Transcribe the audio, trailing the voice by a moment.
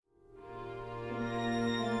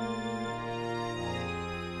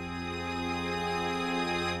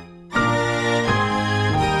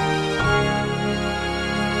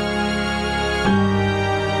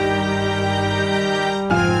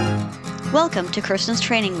welcome to Kirsten's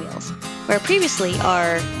Training Wheels, where previously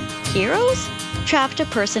our heroes trapped a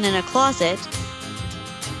person in a closet,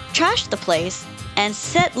 trashed the place, and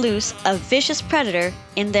set loose a vicious predator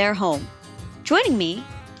in their home. Joining me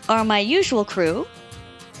are my usual crew,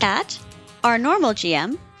 Kat, our normal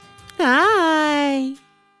GM. Hi.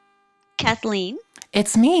 Kathleen.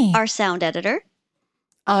 It's me. Our sound editor.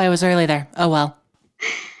 Oh, I was early there. Oh, well.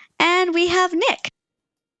 And we have Nick,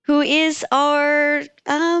 who is our,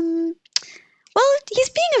 he's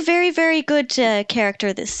being a very, very good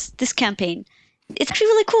character this campaign. It's actually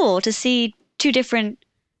really cool to see two different...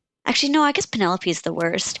 Actually, no, I guess Penelope's the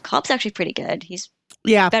worst. Cobb's actually pretty good. He's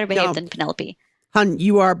better behaved than Penelope. Hun,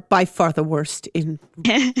 you are by far the worst in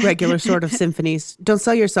regular sort of symphonies. Don't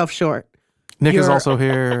sell yourself short. Nick is also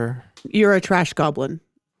here. You're a trash goblin.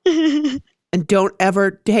 And don't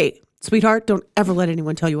ever, hey, sweetheart, don't ever let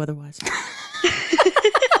anyone tell you otherwise.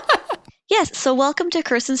 Yes, so welcome to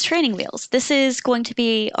Kirsten's Training Wheels. This is going to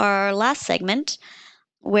be our last segment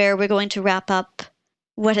where we're going to wrap up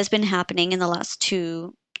what has been happening in the last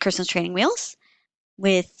two Kirsten's Training Wheels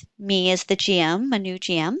with me as the GM, a new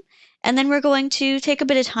GM. And then we're going to take a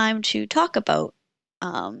bit of time to talk about,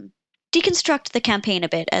 deconstruct the campaign a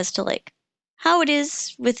bit as to like how it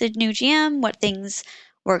is with the new GM, what things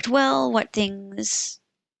worked well, what things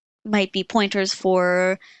might be pointers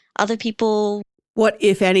for other people. What,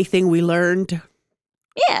 if anything, we learned?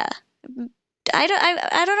 Yeah. I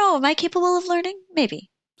don't know. Am I capable of learning? Maybe.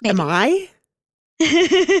 Am I?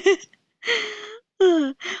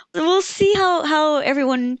 We'll see how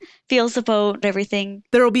everyone feels about everything.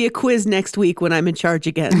 There will be a quiz next week when I'm in charge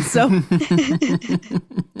again, so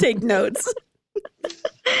take notes.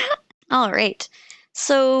 All right.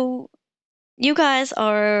 So you guys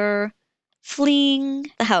are fleeing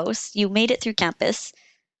the house. You made it through campus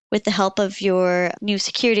with the help of your new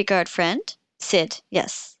security guard friend, Sid.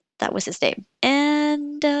 Yes, that was his name.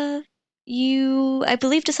 And you, I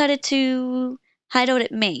believe, decided to hide out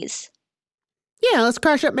at Maze. Yeah, let's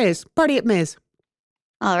crash at Maze. Party at Maze.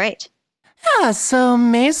 All right. Yeah, so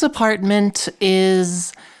May's apartment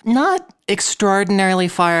is not extraordinarily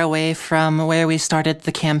far away from where we started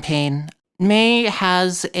the campaign. May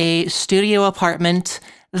has a studio apartment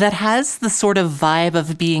that has the sort of vibe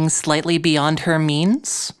of being slightly beyond her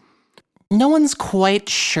means. No one's quite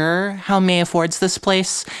sure how May affords this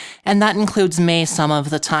place, and that includes May some of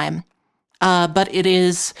the time. But it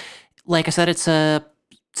is, like I said, it's a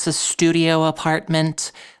studio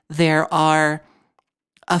apartment. There are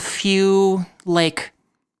a few,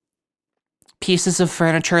 pieces of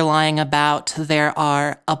furniture lying about. There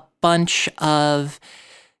are a bunch of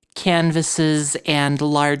canvases and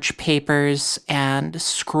large papers and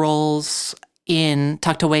scrolls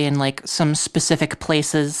tucked away in, some specific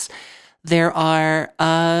places. There are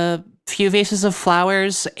a few vases of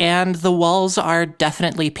flowers, and the walls are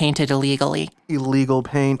definitely painted illegally. Illegal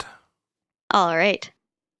paint. All right.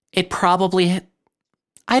 It probably...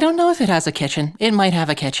 I don't know if it has a kitchen. It might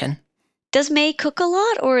have a kitchen. Does May cook a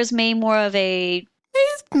lot, or is May more of a...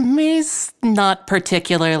 May's not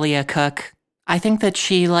particularly a cook. I think that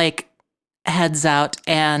she, heads out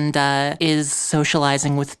and is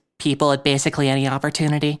socializing with people at basically any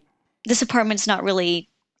opportunity. This apartment's not really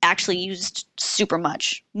actually used super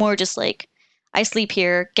much. More just I sleep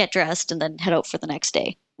here, get dressed, and then head out for the next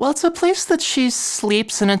day. Well, it's a place that she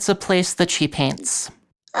sleeps, and it's a place that she paints.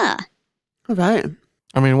 Ah. All right.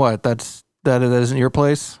 I mean, what? That isn't your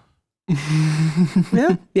place?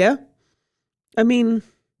 Yeah. I mean,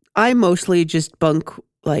 I mostly just bunk,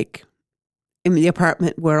 in the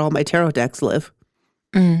apartment where all my tarot decks live.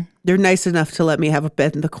 Mm. They're nice enough to let me have a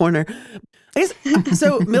bed in the corner. I guess,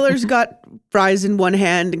 so Miller's got fries in one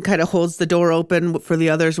hand and kind of holds the door open for the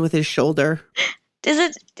others with his shoulder. Did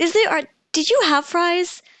you have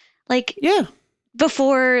fries? Yeah.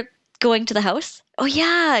 Before going to the house? Oh,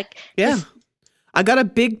 yeah. Yeah. I got a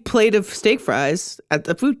big plate of steak fries at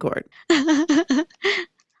the food court.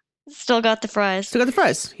 Still got the fries.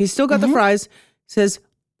 He's still got the fries. Says,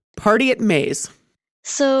 party at Maze.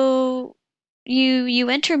 So you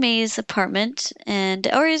enter May's apartment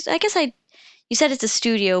you said it's a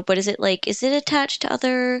studio, but is it attached to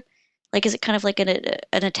other, is it kind of like an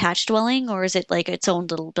attached dwelling, or is it its own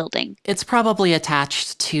little building? It's probably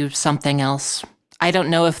attached to something else. I don't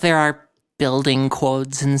know if there are building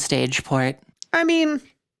codes in Stageport. I mean,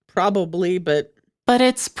 probably, but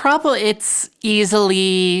it's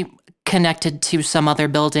easily connected to some other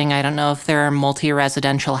building. I don't know if there are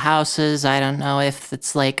multi-residential houses. I don't know if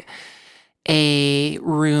it's a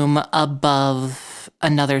room above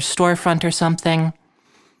another storefront or something.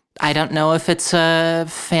 I don't know if it's a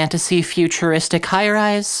fantasy futuristic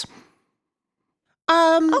high-rise.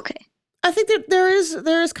 Okay. I think that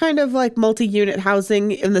there is kind of like multi-unit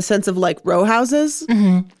housing in the sense of like row houses.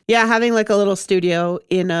 Mm-hmm. Yeah, having like a little studio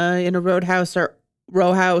in a roadhouse or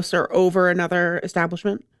row house or over another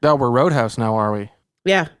establishment. Oh, we're Roadhouse now, are we?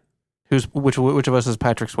 Yeah, Which of us is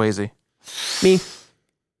Patrick Swayze? me.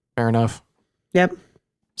 Fair enough. Yep.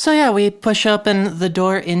 So yeah, we push open the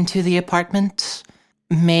door into the apartment.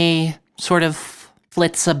 May sort of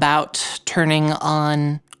flits about, turning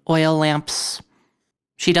on oil lamps.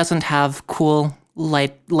 She doesn't have cool,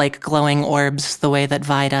 light, like glowing orbs the way that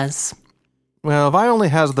Vi does. Well, Vi only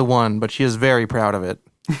has the one, but she is very proud of it.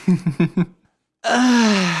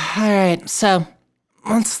 All right, so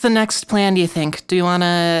what's the next plan, do you think? Do you want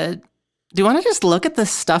to just look at the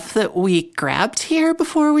stuff that we grabbed here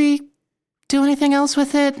before we do anything else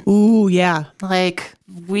with it? Ooh, yeah. Like,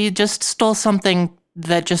 we just stole something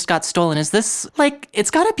that just got stolen. Is this, like,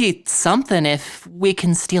 it's got to be something if we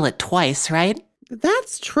can steal it twice, right?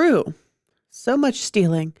 That's true. So much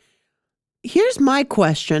stealing. Here's my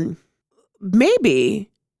question. Maybe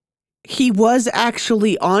he was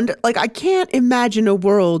actually on, like, I can't imagine a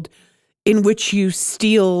world in which you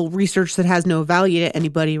steal research that has no value to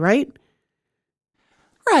anybody, right?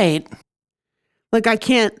 Right. Like, I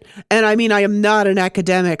can't, and I mean, I am not an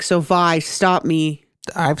academic, so Vi, stop me.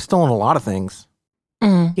 I've stolen a lot of things.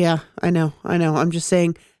 Mm. Yeah, I know. I'm just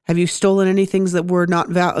saying, have you stolen any things that were not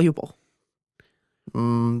valuable?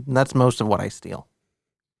 That's most of what I steal.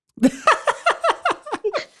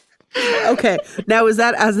 Okay, now is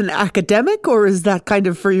that as an academic, or is that kind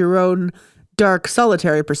of for your own dark,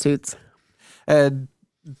 solitary pursuits? And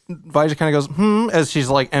Vi just kind of goes, as she's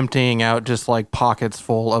like emptying out just like pockets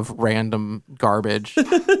full of random garbage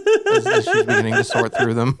as she's beginning to sort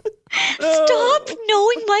through them. Stop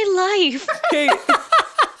knowing my life. Okay.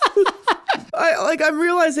 I'm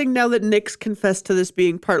realizing now that Nick's confessed to this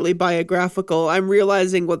being partly biographical, I'm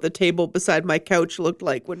realizing what the table beside my couch looked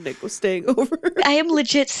like when Nick was staying over. I am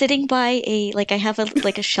legit sitting by I have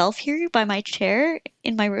a shelf here by my chair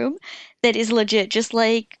in my room that is legit just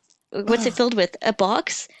like, what's it filled with? A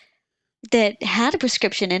box that had a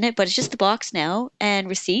prescription in it, but it's just the box now, and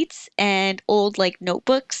receipts and old like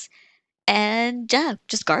notebooks and yeah,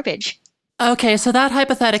 just garbage. Okay, so that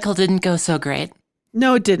hypothetical didn't go so great.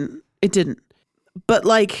 No, it didn't. It didn't. But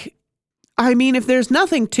like, I mean, if there's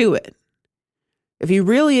nothing to it, if he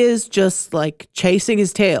really is just like chasing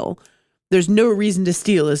his tail, there's no reason to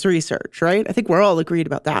steal his research, right? I think we're all agreed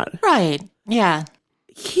about that. Right, yeah.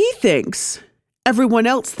 He thinks everyone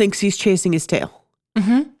else thinks he's chasing his tail.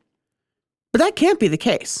 Mm-hmm. But that can't be the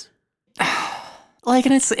case. Like,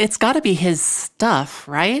 and it's got to be his stuff,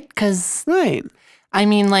 right? Because, Right. I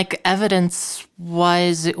mean, like,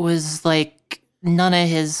 evidence-wise, it was, like, none of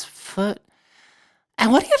his foot.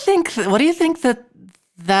 And what do you think that what do you think that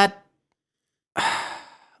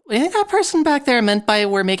person back there meant by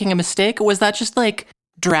we're making a mistake? Was that just, like,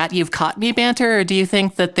 drat, you've caught me banter? Or do you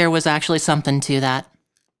think that there was actually something to that?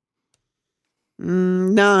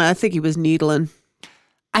 No, I think he was needling.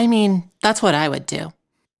 I mean, that's what I would do.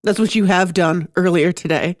 That's what you have done earlier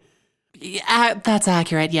today. Yeah, that's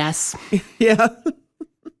accurate, yes. Yeah.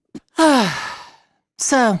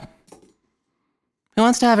 So, who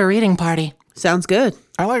wants to have a reading party? Sounds good.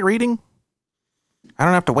 I like reading. I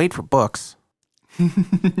don't have to wait for books.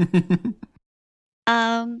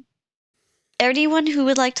 Anyone who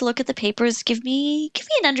would like to look at the papers, give me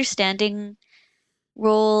an understanding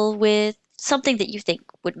roll with something that you think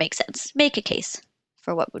would make sense. Make a case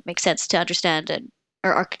for what would make sense to understand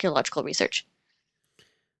or archaeological research.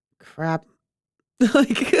 Crap.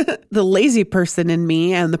 Like the lazy person in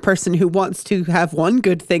me and the person who wants to have one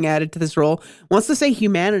good thing added to this role wants to say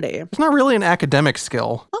humanity. It's not really an academic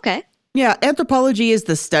skill. Okay. Yeah, anthropology is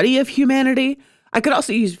the study of humanity. I could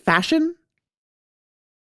also use fashion.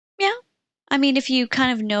 Yeah. I mean, if you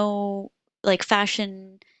kind of know, like,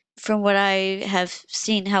 fashion, from what I have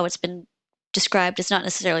seen, how it's been described, it's not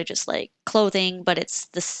necessarily just like clothing, but it's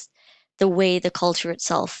the way the culture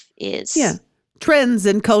itself is. Yeah. Trends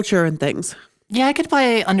and culture and things. Yeah, I could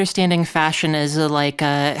buy understanding fashion as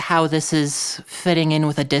how this is fitting in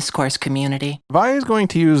with a discourse community. Vi is going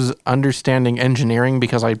to use understanding engineering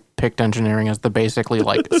because I picked engineering as the basically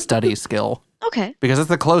like study skill. Okay. Because it's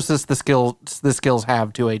the closest the skills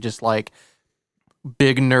have to a just like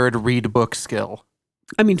big nerd read book skill.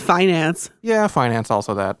 I mean, finance. Yeah, finance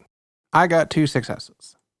also that. I got 2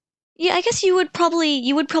 successes. Yeah, I guess you would probably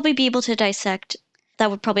be able to dissect. That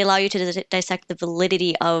would probably allow you to dissect the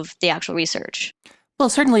validity of the actual research. Well,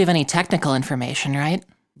 certainly of any technical information, right?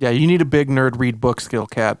 Yeah, you need a big nerd read book skill,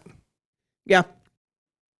 Kat. Yeah.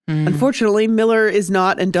 Mm. Unfortunately, Miller is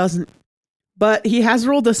not and doesn't. But he has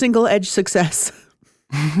rolled a single edge success.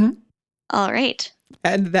 All right.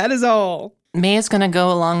 And that is all. May is going to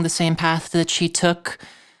go along the same path that she took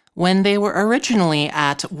when they were originally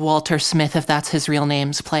at Walter Smith, if that's his real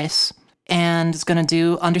name's place, and is going to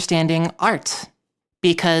do understanding art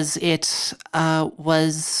because it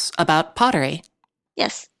was about pottery,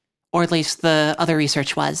 Yes. or at least the other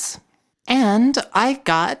research was. And I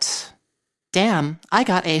got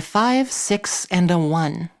a 5, 6, and a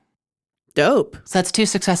 1. Dope. So that's 2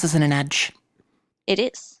 successes and an edge. It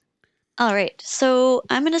is. All right. So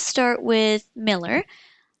I'm going to start with Miller.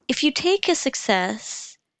 If you take a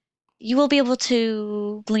success, you will be able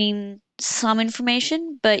to glean some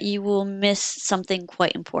information, but you will miss something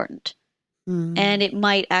quite important. And it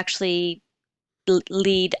might actually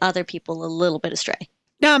lead other people a little bit astray.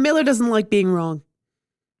 No, Miller doesn't like being wrong.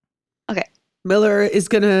 Okay. Miller is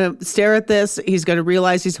going to stare at this. He's going to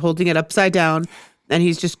realize he's holding it upside down, and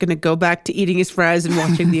he's just going to go back to eating his fries and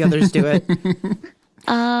watching the others do it.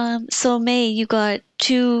 So May, you got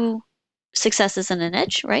 2 successes and an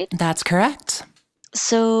edge, right? That's correct.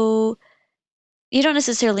 So you don't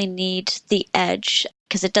necessarily need the edge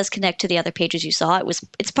because it does connect to the other pages you saw.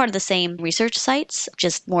 It's part of the same research sites,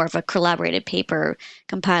 just more of a collaborated paper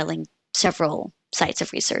compiling several sites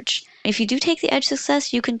of research. If you do take the edge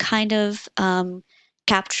success, you can kind of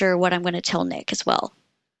capture what I'm going to tell Nick as well.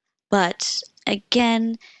 But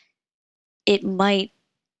again, it might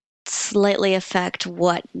slightly affect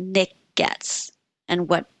what Nick gets and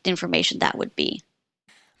what information that would be.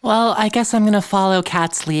 Well, I guess I'm going to follow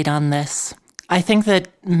Kat's lead on this. I think that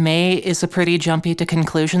May is a pretty jumpy to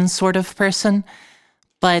conclusions sort of person,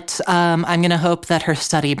 but I'm going to hope that her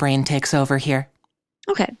study brain takes over here.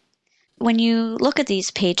 Okay. When you look at these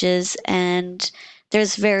pages, and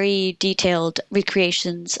there's very detailed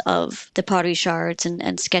recreations of the pottery shards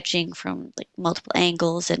and sketching from like multiple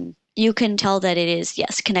angles, and you can tell that it is,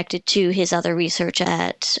 yes, connected to his other research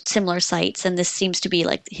at similar sites, and this seems to be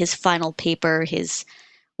like his final paper,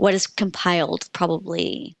 what is compiled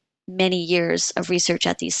probably many years of research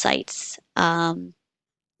at these sites. I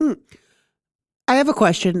have a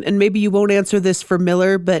question, and maybe you won't answer this for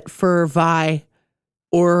Miller, but for Vi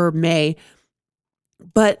or May.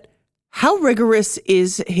 But how rigorous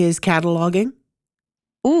is his cataloging?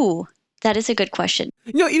 Ooh, that is a good question.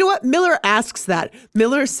 You know what? Miller asks that.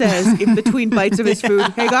 Miller says in between bites of his food,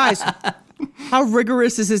 hey guys, how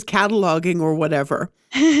rigorous is his cataloging or whatever?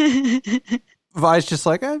 Vi's just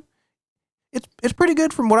like, it's pretty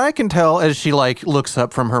good from what I can tell, as she like looks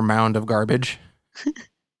up from her mound of garbage.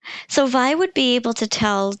 So Vi would be able to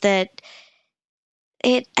tell that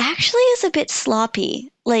it actually is a bit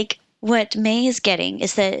sloppy. Like what May is getting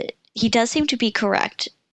is that he does seem to be correct.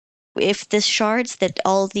 If the shards that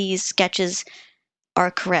all these sketches are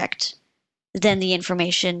correct, then the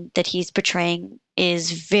information that he's portraying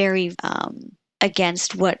is very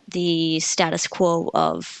against what the status quo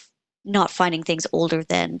of not finding things older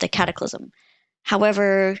than the cataclysm.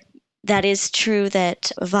 However, that is true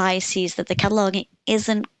that Vi sees that the cataloging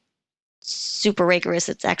isn't super rigorous.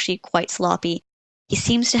 It's actually quite sloppy. He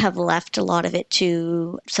seems to have left a lot of it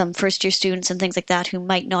to some first-year students and things like that who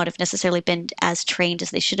might not have necessarily been as trained as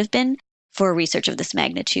they should have been for research of this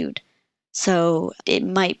magnitude. So it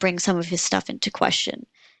might bring some of his stuff into question.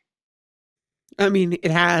 I mean,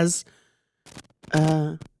 it has.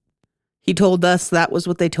 He told us that was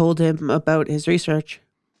what they told him about his research.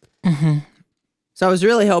 Mm-hmm. So I was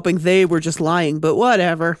really hoping they were just lying, but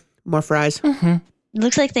whatever. More fries. Mm-hmm. It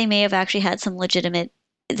looks like they may have actually had some legitimate.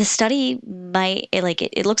 The study might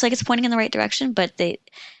it looks like it's pointing in the right direction, but it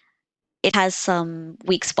has some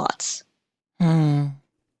weak spots. Mm.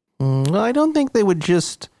 I don't think they would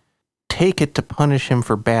just take it to punish him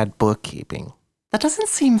for bad bookkeeping. That doesn't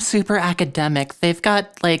seem super academic. They've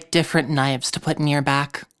got like different knives to put in your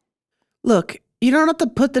back. Look, you don't have to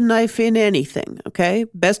put the knife in anything, okay?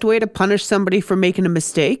 Best way to punish somebody for making a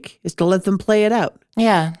mistake is to let them play it out.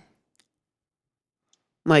 Yeah.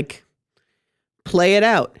 Like, play it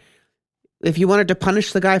out. If you wanted to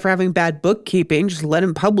punish the guy for having bad bookkeeping, just let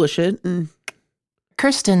him publish it. And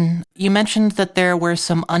Kirsten, you mentioned that there were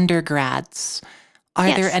some undergrads. Are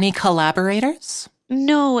Yes. there any collaborators?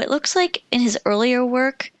 No, it looks like in his earlier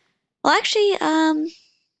work. Well, actually,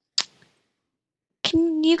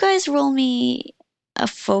 can you guys roll me a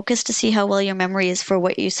focus to see how well your memory is for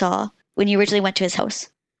what you saw when you originally went to his house?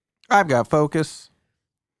 I've got focus.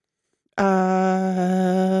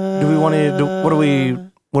 do Do we want to do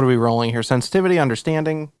what are we rolling here? Sensitivity,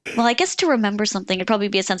 understanding? Well, I guess to remember something, it'd probably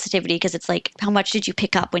be a sensitivity because it's like, how much did you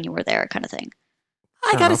pick up when you were there kind of thing.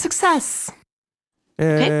 I got Oh. a success.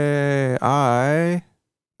 I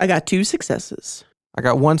got 2 successes.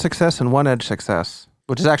 got 1 success and 1 edge success,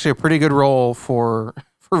 which is actually a pretty good roll for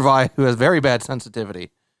for Vi, who has very bad sensitivity.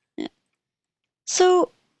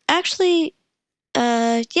 So, actually,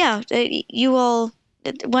 you all,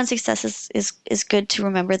 one success is good to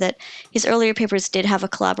remember that his earlier papers did have a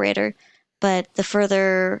collaborator, but the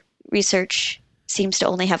further research seems to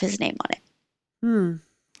only have his name on it.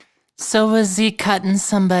 So was he cutting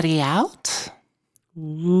somebody out?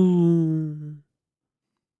 Ooh.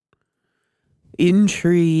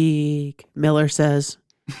 Intrigue, Miller says.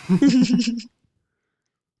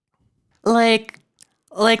 Like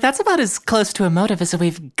that's about as close to a motive as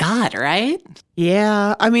we've got, right?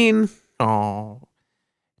 Yeah, I mean, Oh,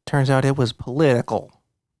 turns out it was political.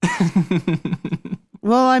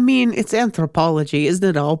 well, I mean, it's anthropology. Isn't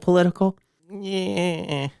it all political?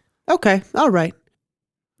 Yeah. Okay, all right.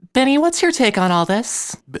 Benny, what's your take on all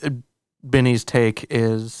this? Benny's take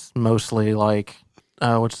is mostly like,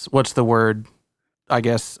 what's the word? I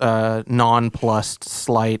guess nonplussed,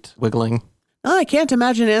 slight wiggling. Oh, I can't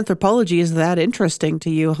imagine anthropology is that interesting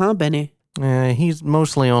to you, huh, Benny? He's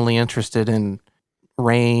mostly only interested in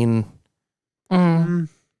rain. Mm.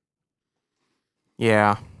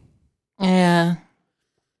 Yeah. Yeah.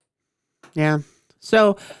 Yeah.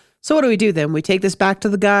 So what do we do then? We take this back to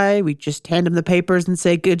the guy, we just hand him the papers and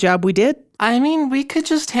say, good job, we did? I mean, we could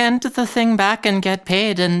just hand the thing back and get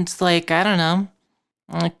paid and, like, I don't know,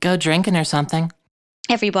 like, go drinking or something.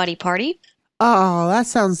 Everybody party. Oh, that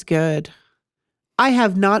sounds good. I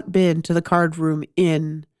have not been to the card room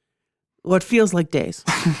in what feels like days.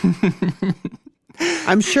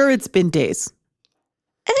 I'm sure it's been days.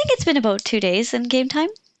 I think it's been about 2 days in game time.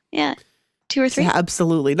 Yeah, 2 or 3.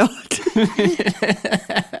 Absolutely not.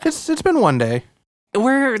 It's been one day.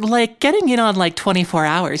 We're, like, getting in on, like, 24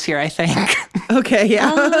 hours here, I think. Okay,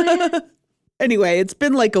 yeah. Oh, yeah. Anyway, it's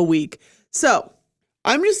been like a week. So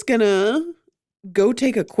I'm just gonna go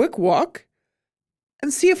take a quick walk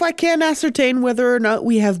and see if I can ascertain whether or not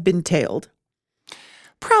we have been tailed.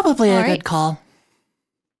 Probably All a right. good call.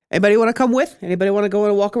 Anybody want to come with? Anybody want to go on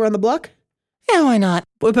a walk around the block? Yeah, why not?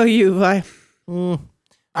 What about you, Vi?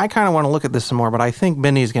 I kind of want to look at this some more, but I think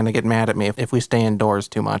Benny's going to get mad at me if we stay indoors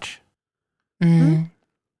too much. Mm.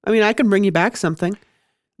 I mean, I can bring you back something.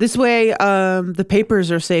 This way, the papers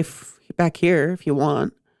are safe back here if you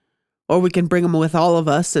want. Or we can bring them with all of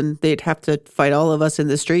us and they'd have to fight all of us in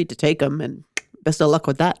the street to take them. And best of luck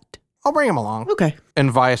with that. I'll bring him along. Okay.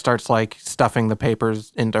 And Vi starts like stuffing the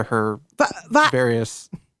papers into her various.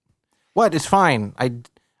 What? It's fine. I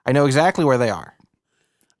know exactly where they are.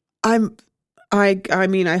 I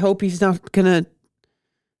mean, I hope he's not gonna.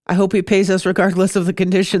 I hope he pays us regardless of the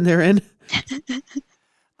condition they're in.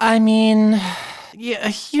 I mean,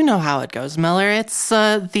 yeah, you know how it goes, Miller. It's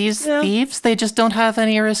these thieves, they just don't have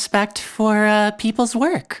any respect for people's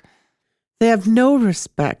work. They have no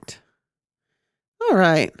respect. All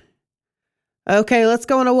right. Okay, let's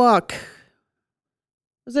go on a walk.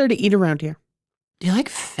 What's there to eat around here? Do you like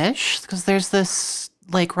fish? Because there's this,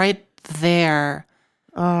 like, right there.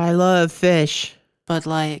 Oh, I love fish. But,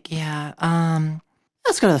 like, yeah,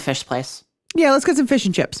 let's go to the fish place. Yeah, let's get some fish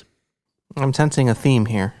and chips. I'm sensing a theme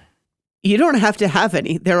here. You don't have to have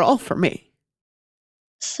any. They're all for me.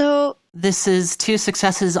 So, This is 2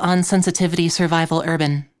 successes on sensitivity, survival,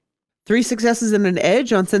 urban. 3 successes and an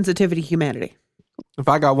edge on sensitivity humanity. If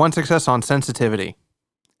I got 1 success on sensitivity,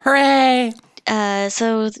 Hooray!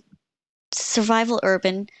 survival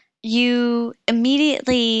urban, you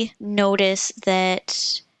immediately notice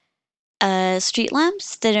that street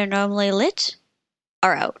lamps that are normally lit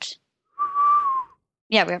are out.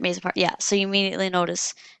 Yeah, we're at Mesa Park. Yeah, so you immediately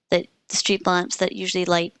notice that the street lamps that usually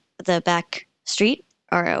light the back street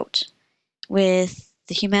are out. With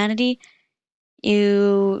the humanity,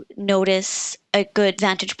 you notice a good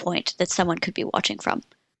vantage point that someone could be watching from.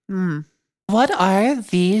 What are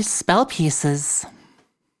these spell pieces?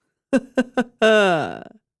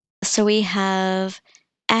 So we have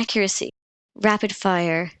accuracy, rapid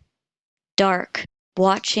fire, dark,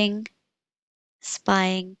 watching,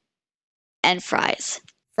 spying, and fries.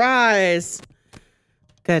 Fries.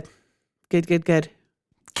 Good. Good.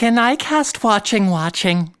 Can I cast watching?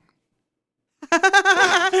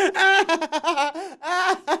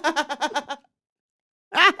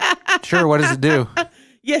 sure. What does it do?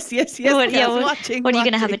 Yes. What are you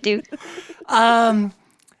going to have it do? I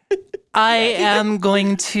am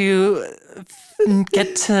going to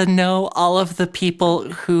get to know all of the people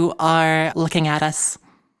who are looking at us.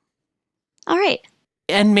 All right.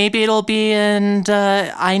 And maybe it'll be, and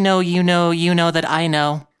I know you know that I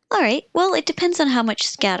know. All right. Well, it depends on how much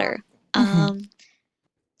scatter.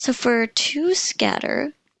 So for 2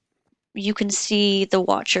 scatter, you can see the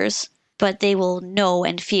watchers, but they will know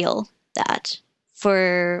and feel that.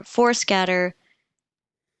 For 4 scatter,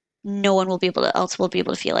 no one will be able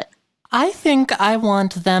to feel it. I think I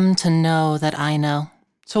want them to know that I know.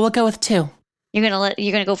 So we'll go with 2. You're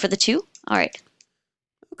gonna go for the 2? All right.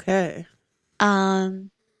 Okay.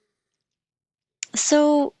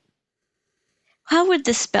 So how would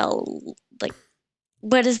the spell, like,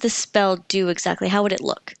 what does the spell do exactly? How would it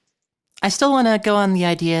look? I still want to go on the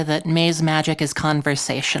idea that May's magic is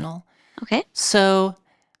conversational. Okay. So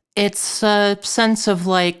it's a sense of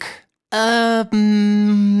like a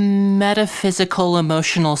metaphysical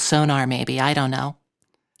emotional sonar, maybe. I don't know.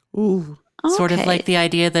 Ooh. Sort of Okay. like the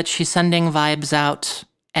idea that she's sending vibes out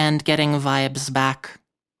and getting vibes back.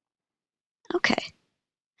 Okay.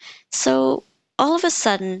 So all of a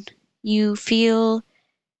sudden, you feel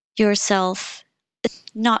yourself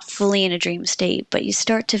not fully in a dream state, but you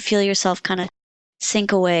start to feel yourself kind of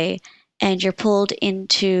sink away, and you're pulled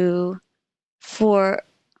into 4.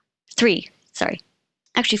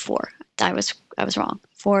 I was wrong.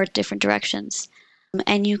 4 different directions.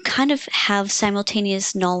 And you kind of have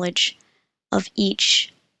simultaneous knowledge of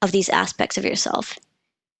each of these aspects of yourself.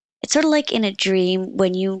 It's sort of like in a dream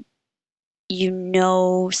when you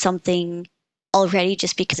know something already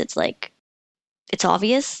just because it's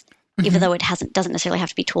obvious, even though it doesn't necessarily have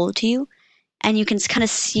to be told to you. And you can kind of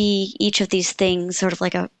see each of these things sort of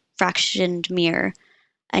like a fractioned mirror,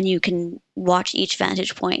 and you can watch each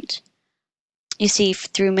vantage point. You see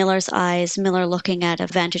through Miller's eyes, Miller looking at a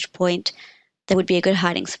vantage point that would be a good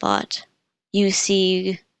hiding spot. You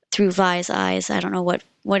see through Vi's eyes. I don't know what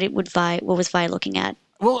was Vi looking at.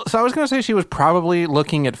 Well, so I was going to say she was probably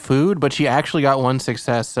looking at food, but she actually got 1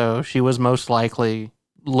 success, so she was most likely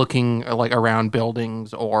looking like around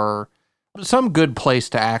buildings or some good place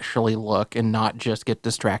to actually look and not just get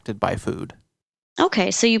distracted by food.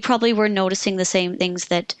 Okay, so you probably were noticing the same things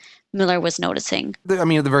that Miller was noticing. I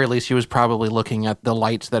mean, at the very least, she was probably looking at the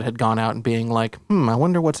lights that had gone out and being like, I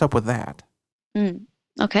wonder what's up with that.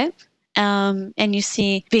 Okay. And you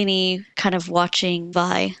see Vinny kind of watching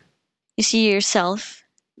Vi. You see yourself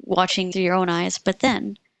watching through your own eyes, but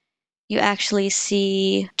then you actually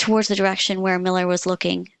see towards the direction where Miller was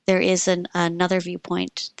looking, there is another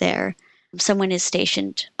viewpoint there. Someone is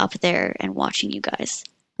stationed up there and watching you guys.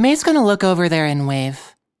 May's going to look over there and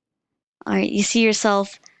wave. All right, you see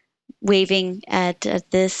yourself waving at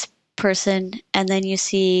this person, and then you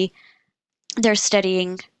see they're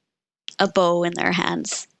steadying a bow in their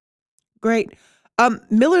hands. Great.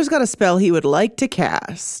 Miller's got a spell he would like to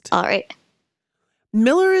cast. All right.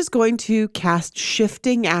 Miller is going to cast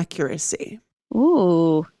Shifting Accuracy.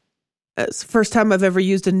 Ooh. It's the first time I've ever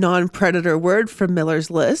used a non-predator word from Miller's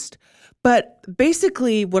list. But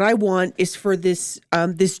basically what I want is for this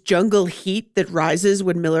jungle heat that rises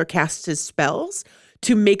when Miller casts his spells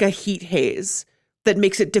to make a heat haze that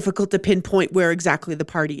makes it difficult to pinpoint where exactly the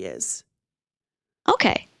party is.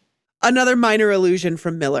 Okay. Another minor illusion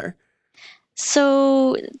from Miller.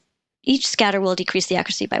 So each scatter will decrease the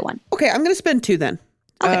accuracy by 1. Okay, I'm going to spend 2 then.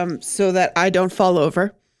 Okay. So that I don't fall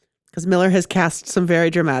over. Because Miller has cast some very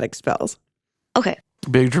dramatic spells. Okay.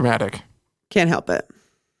 Big dramatic. Can't help it.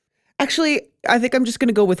 Actually, I think I'm just going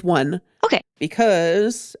to go with 1. Okay.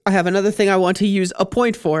 Because I have another thing I want to use a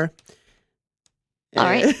point for. All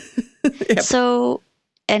right. Yep. So,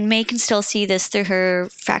 and May can still see this through her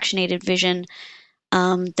fractionated vision.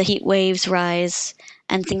 The heat waves rise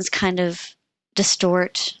and things kind of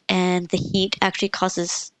distort, and the heat actually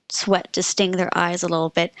causes sweat to sting their eyes a little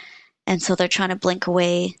bit. And so they're trying to blink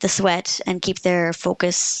away the sweat and keep their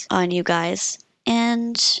focus on you guys.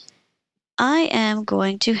 And I am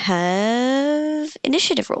going to have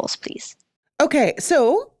initiative rolls, please. Okay,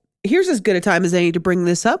 so here's as good a time as any to bring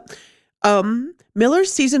this up.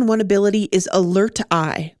 Miller's Season 1 ability is Alert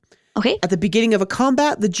Eye. Okay. At the beginning of a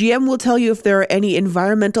combat, the GM will tell you if there are any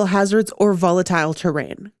environmental hazards or volatile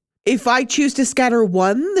terrain. If I choose to scatter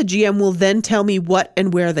 1, the GM will then tell me what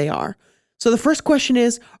and where they are. So the first question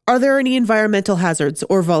is, are there any environmental hazards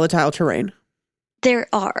or volatile terrain? There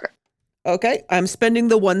are. Okay, I'm spending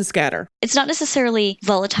the 1 scatter. It's not necessarily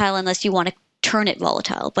volatile unless you want to turn it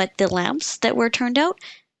volatile, but the lamps that were turned out,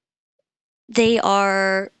 they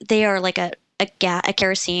are like a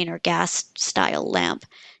kerosene or gas style lamp.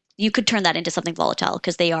 You could turn that into something volatile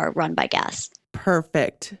because they are run by gas.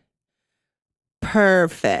 Perfect.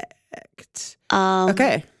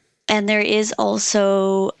 Okay. And there is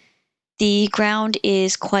also, the ground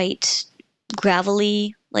is quite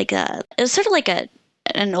gravelly, it's sort of like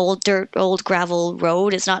an old gravel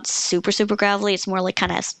road. It's not super, super gravelly. It's more like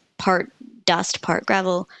kind of part dust, part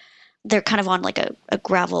gravel. They're kind of on like a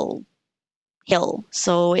gravel hill.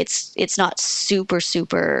 So it's not super,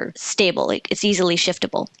 super stable. It's easily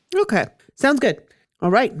shiftable. Okay. Sounds good.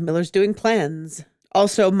 All right. Miller's doing plans.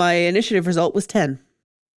 Also, my initiative result was 10.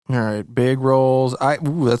 All right, big rolls.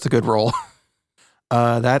 Ooh, that's a good roll.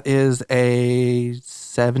 That is a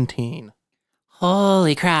 17.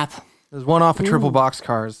 Holy crap. There's one off of triple Ooh.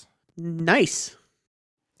 boxcars. Nice.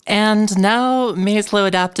 And now May's low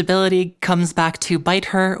adaptability comes back to bite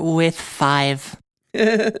her with 5.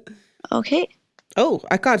 Okay. Oh,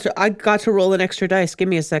 I got to roll an extra dice. Give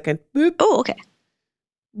me a second. Boop, Oh, okay.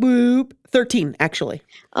 boop. 13, actually.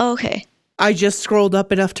 Okay. I just scrolled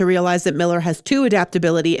up enough to realize that Miller has 2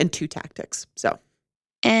 adaptability and 2 tactics. So,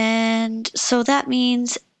 And so that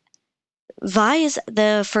means Vi is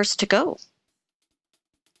the first to go.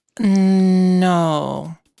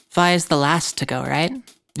 No. Vi is the last to go, right?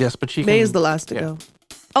 Yes, but she May can, is the last to yeah. go.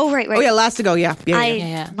 Oh, right. Oh, yeah, last to go. Yeah.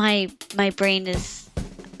 Yeah. My brain is.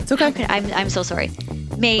 It's okay. I'm so sorry.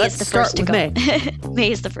 May Let's is the start first to with go.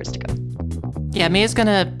 May is the first to go. Yeah, May's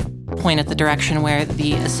gonna point at the direction where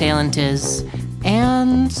the assailant is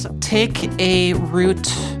and take a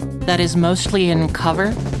route that is mostly in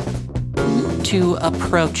cover to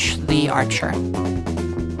approach the archer.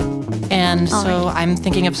 And so I'm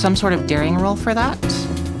thinking of some sort of daring roll for that.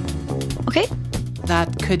 Okay.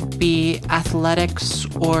 That could be athletics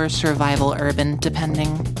or survival urban,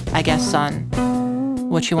 depending, I guess, on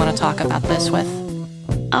what you want to talk about this with.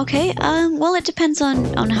 Okay. Well, it depends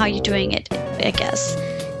on how you're doing it, I guess.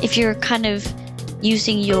 If you're kind of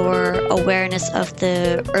using your awareness of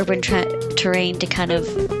the urban terrain to kind of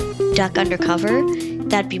duck under cover,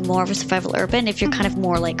 that'd be more of a survival urban. If you're kind of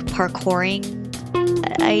more like parkouring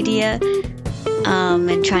idea,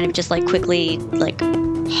 and trying to just like quickly like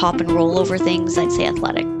hop and roll over things, I'd say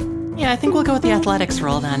athletic. Yeah, I think we'll go with the athletics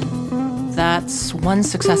roll then. That's 1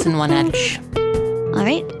 success and 1 edge. All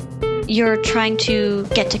right. You're trying to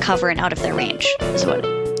get to cover and out of their range, is what,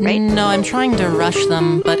 right? No, I'm trying to rush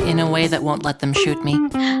them, but in a way that won't let them shoot me.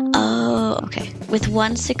 Oh, okay. With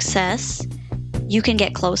 1 success, you can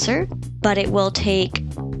get closer, but it will take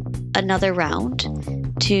another round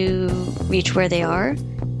to reach where they are.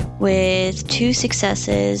 With 2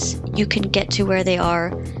 successes, you can get to where they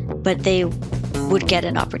are, but they would get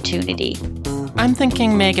an opportunity. I'm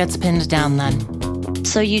thinking May gets pinned down then.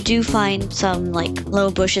 So you do find some like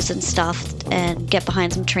low bushes and stuff and get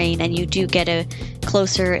behind some terrain, and you do get a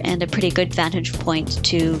closer and a pretty good vantage point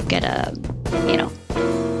to get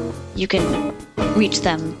you can reach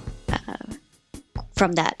them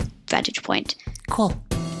from that vantage point. Cool.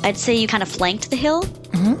 I'd say you kind of flanked the hill.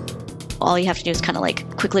 Mm-hmm. All you have to do is kind of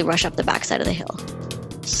like quickly rush up the backside of the hill.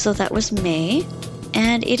 So that was May,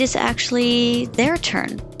 and it is actually their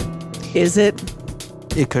turn. Is it?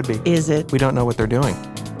 It could be. Is it? We don't know what they're doing.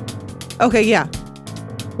 Okay, yeah.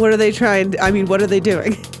 What are they trying? What are they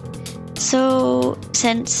doing? So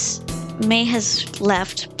since May has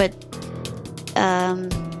left, but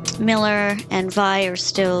Miller and Vi are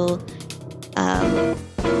still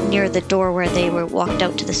near the door where they were walked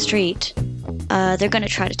out to the street, they're going to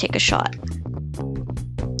try to take a shot.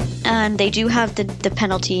 And they do have the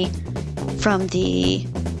penalty from the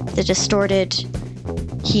distorted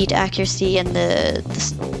heat accuracy and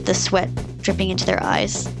the sweat dripping into their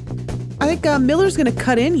eyes. I think Miller's going to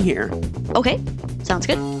cut in here. Okay, sounds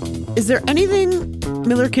good. Is there anything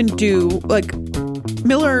Miller can do? Like,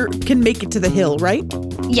 Miller can make it to the hill, right?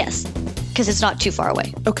 Yes, because it's not too far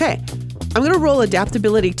away. Okay. I'm going to roll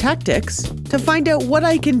adaptability tactics to find out what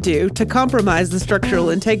I can do to compromise the structural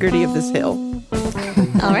integrity of this hill.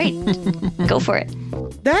 All right, go for it.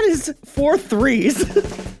 That is 4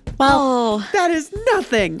 3s. Well, Oh, That is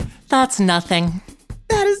nothing. that's nothing.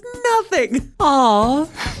 That is nothing. Aw.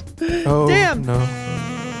 Oh, Damn. no.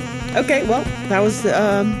 Okay, well, that was,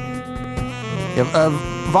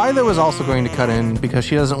 Vi, though, is also going to cut in because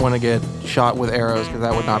she doesn't want to get shot with arrows because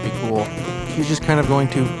that would not be cool. She's just kind of going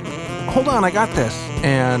to, hold on, I got this.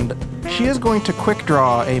 And she is going to quick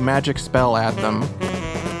draw a magic spell at them.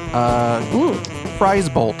 Fries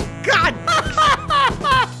Bolt. God!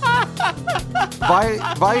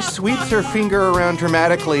 Vi sweeps her finger around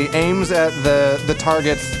dramatically, aims at the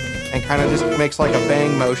targets, and kind of just makes like a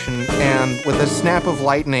bang motion. And with a snap of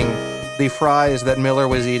lightning, the fries that Miller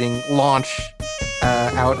was eating launch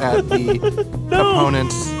out at the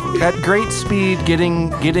opponents at great speed,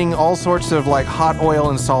 getting all sorts of like hot oil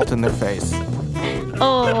and salt in their face.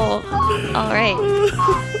 oh, all right.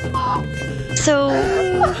 So,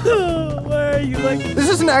 Why are you like... This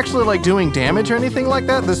isn't actually like doing damage or anything like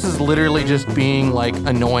that. This is literally just being like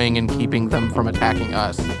annoying and keeping them from attacking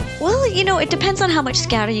us. well, it depends on how much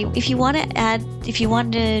scatter you. If you want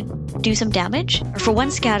to do some damage, or for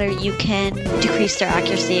 1 scatter, you can decrease their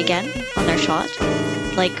accuracy again on their shot,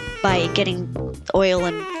 like by getting oil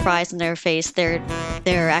and fries in their face, their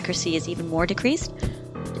accuracy is even more decreased.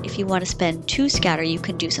 If you want to spend 2 scatter, you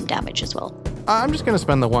can do some damage as well. I'm just going to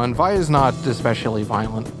spend the 1. Vi is not especially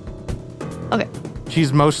violent. Okay.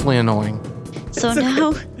 She's mostly annoying. So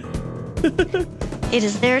now it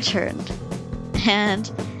is their turn. And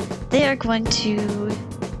they are going to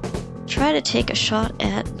try to take a shot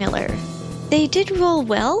at Miller. They did roll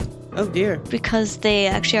well Oh dear. because they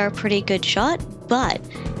actually are a pretty good shot, but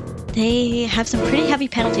they have some pretty heavy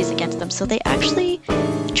penalties against them. So they actually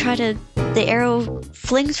the arrow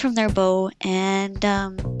flings from their bow and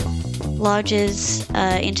lodges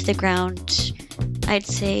into the ground, I'd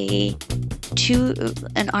say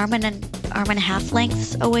an arm and a half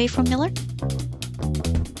lengths away from Miller.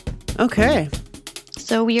 Okay.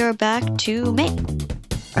 So we are back to May.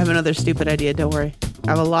 I have another stupid idea, don't worry.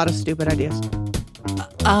 I have a lot of stupid ideas.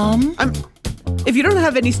 If you don't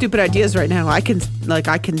have any stupid ideas right now, I can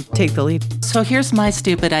take the lead. So here's my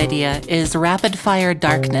stupid idea, is rapid fire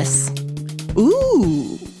darkness.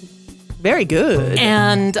 Ooh. Very good.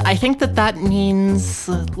 And I think that means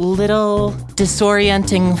little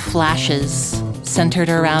disorienting flashes centered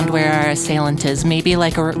around where our assailant is. Maybe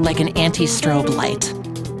like an anti-strobe light.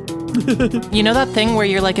 You know that thing where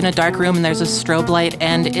you're like in a dark room and there's a strobe light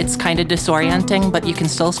and it's kind of disorienting, but you can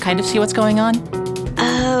still kind of see what's going on?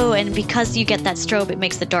 Oh, and because you get that strobe, it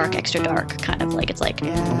makes the dark extra dark, kind of like it's like...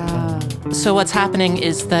 Yeah. So what's happening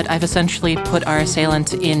is that I've essentially put our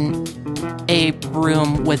assailant in a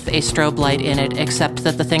room with a strobe light in it, except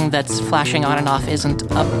that the thing that's flashing on and off isn't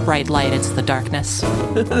a bright light, it's the darkness.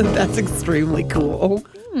 That's extremely cool.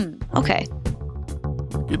 Okay.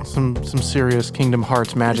 Get some serious Kingdom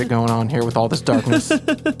Hearts magic going on here with all this darkness.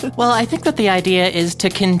 Well, I think that the idea is to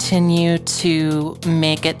continue to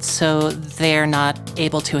make it so they're not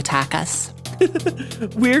able to attack us.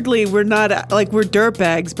 Weirdly, we're not, we're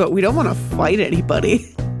dirtbags, but we don't want to fight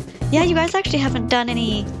anybody. Yeah, you guys actually haven't done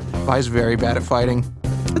any... Vi's very bad at fighting.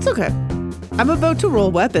 It's okay. I'm about to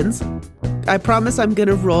roll weapons. I promise I'm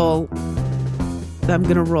gonna roll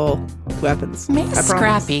weapons. I promise.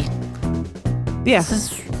 Scrappy. Yeah.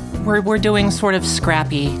 We're doing sort of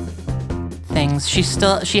scrappy things. She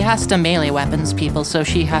has to melee weapons people, so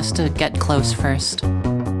she has to get close first.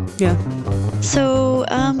 Yeah. So,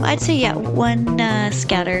 I'd say, 1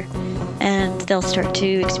 scatter, and they'll start to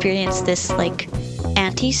experience this,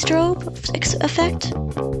 anti-strobe effect.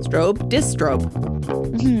 Strobe, distrobe.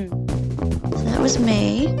 So that was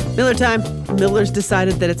May. Miller time. Miller's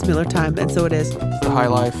decided that it's Miller time, and so it is. The high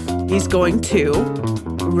life. He's going to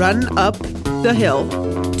run up the hill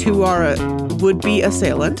to our would-be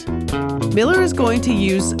assailant. Miller is going to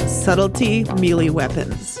use subtlety melee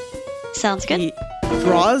weapons. Sounds good. He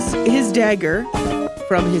draws his dagger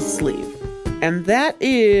from his sleeve. And that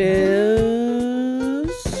is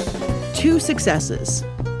 2 successes.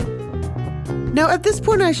 Now, at this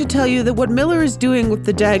point, I should tell you that what Miller is doing with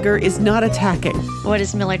the dagger is not attacking. What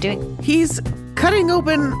is Miller doing? He's cutting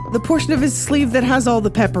open the portion of his sleeve that has all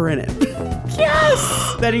the pepper in it.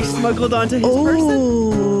 Yes! That he smuggled onto his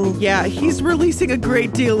person. Yeah, he's releasing a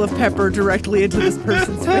great deal of pepper directly into this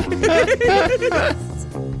person's face.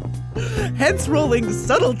 Hence rolling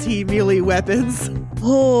subtlety melee weapons.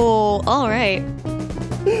 Oh, all right.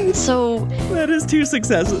 So... That is 2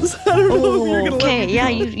 successes. I don't know if you're gonna okay, let me yeah,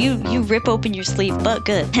 do you rip open your sleeve, but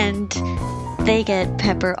good. And they get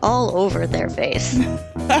pepper all over their face.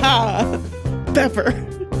 Pepper.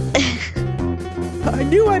 I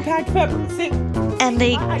knew I packed pepper. See? And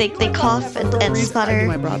they cough and I sputter,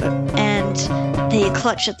 knew I brought it. and they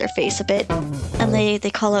clutch at their face a bit, and they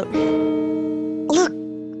call out,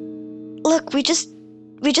 Look, we just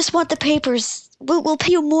want the papers. We'll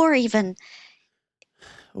pay you more even.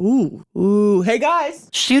 Ooh, hey guys.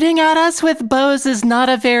 Shooting at us with bows is not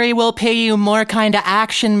a very we'll pay you more kind of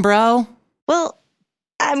action, bro. Well,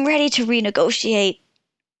 I'm ready to renegotiate,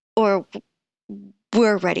 or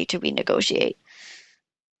we're ready to renegotiate.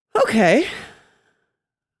 Okay.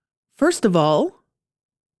 First of all,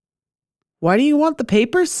 why do you want the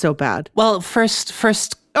papers so bad? Well, first,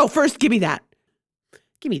 Oh, first, give me that.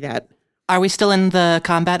 Give me that. are we still in the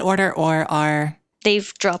combat order, or are...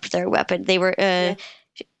 They've dropped their weapon. They were,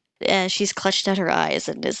 she's clutched at her eyes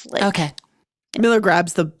and is like... Okay. Miller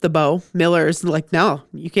grabs the bow. Miller's like, no,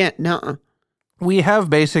 you can't, nuh-uh. We have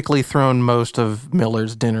basically thrown most of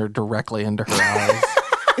Miller's dinner directly into her eyes.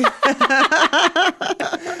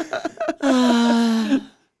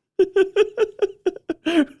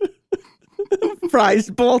 Fries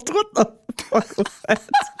bolt. What the fuck was that?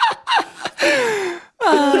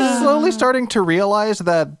 I'm slowly starting to realize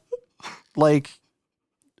that,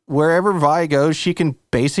 wherever Vi goes, she can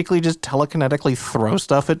basically just telekinetically throw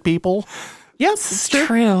stuff at people. Yep, It's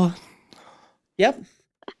true. Yep.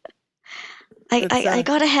 I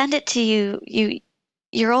gotta hand it to you.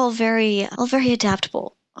 You're all very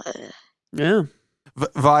adaptable. Yeah.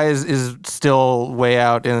 Vi is still way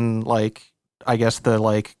out in, like, I guess the,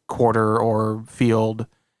 like, quarter or field.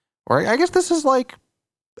 Or I guess this is, like,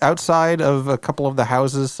 outside of a couple of the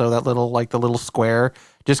houses, so that little, like, the little square,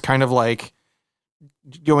 just kind of, like,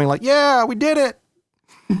 going like, yeah, we did it!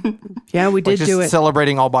 Yeah, we did Like, do just it.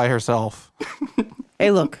 celebrating all by herself.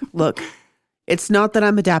 Hey, look. It's not that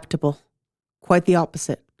I'm adaptable. Quite the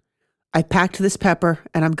opposite. I packed this pepper,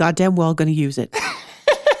 and I'm goddamn well going to use it.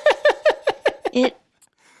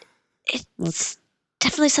 It's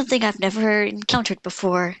definitely something I've never encountered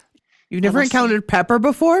before. You've never Honestly. encountered pepper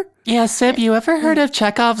before? Yeah, Sib, you ever heard of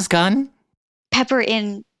Chekhov's gun? Pepper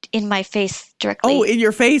in my face directly. Oh, in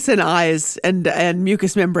your face and eyes and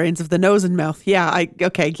mucous membranes of the nose and mouth. Yeah, I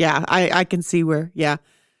can see where. Yeah,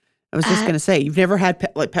 I was just gonna say you've never had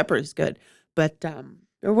pepper is good, but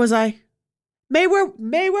where was I? May, where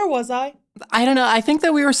was I? I don't know. I think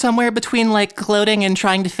that we were somewhere between like gloating and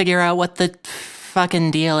trying to figure out what the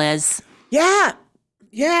fucking deal is. Yeah,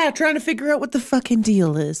 trying to figure out what the fucking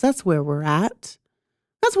deal is. That's where we're at.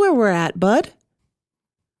 That's where we're at, bud.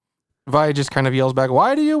 Vi just kind of yells back,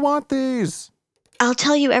 why do you want these? I'll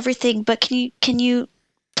tell you everything, but can you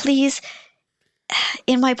please?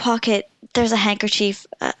 In my pocket, there's a handkerchief.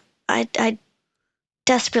 I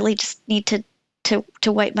desperately just need to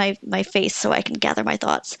wipe my face so I can gather my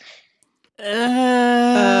thoughts.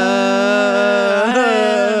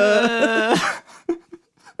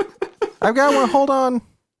 I've got one, hold on.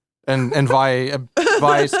 And Vi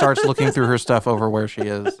starts looking through her stuff over where she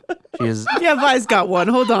is. She is. Yeah, Vi's got one.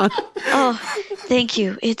 Hold on. Oh, thank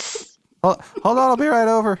you. It's Hold on, I'll be right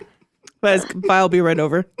over. Vi'll be right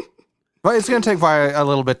over. It's going to take Vi a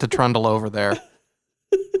little bit to trundle over there.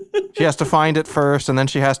 She has to find it first, and then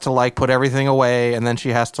she has to, like, put everything away, and then she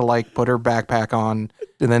has to, like, put her backpack on,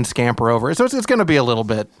 and then scamper over. So it's going to be a little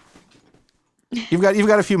bit. You've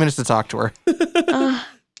got a few minutes to talk to her.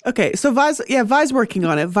 Okay, so Vi's working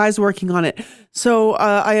on it. So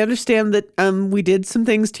I understand that we did some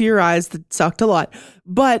things to your eyes that sucked a lot.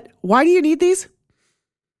 But why do you need these?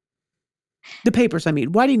 The papers, I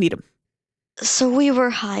mean. Why do you need them? so we were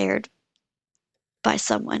hired by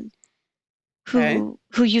someone who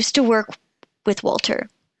used to work with Walter.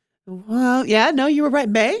 Well, yeah, no, you were right.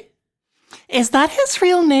 May? Is that his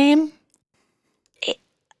real name?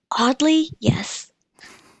 Oddly, yes.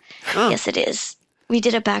 Oh. Yes, it is. We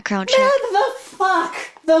did a background check.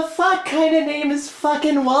 The fuck kind of name is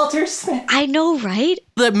fucking Walter Smith? I know, right?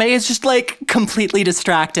 The May is just like completely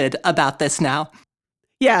distracted about this now.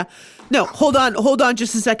 Yeah. No, hold on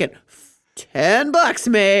just a second. $10,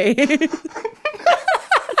 May.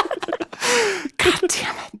 God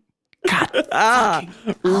damn it. God.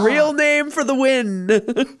 Real name for the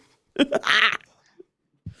win.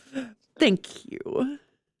 Thank you.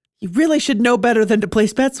 You really should know better than to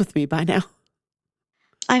place bets with me by now.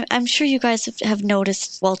 I'm sure you guys have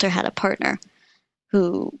noticed Walter had a partner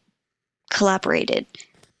who collaborated.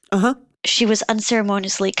 Uh-huh. She was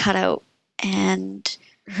unceremoniously cut out, and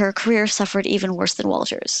her career suffered even worse than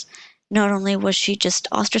Walter's. Not only was she just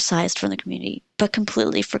ostracized from the community, but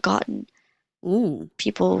completely forgotten. Ooh.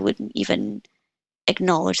 People wouldn't even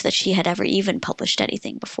acknowledge that she had ever even published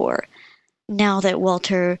anything before. Now that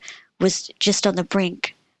Walter was just on the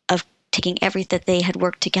brink of taking everything that they had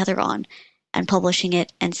worked together on and publishing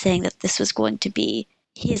it and saying that this was going to be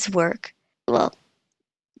his work, well,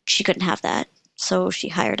 she couldn't have that, so she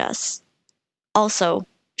hired us. Also,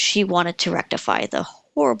 she wanted to rectify the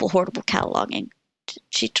horrible cataloging.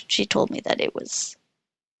 She told me that it was,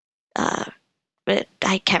 but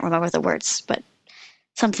I can't remember the words, but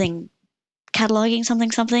something, cataloging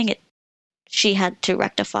something. She had to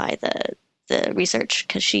rectify the research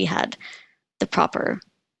because she had the proper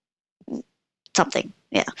something.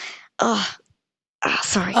 Yeah.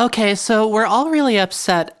 Sorry. Okay, so we're all really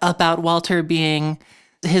upset about Walter being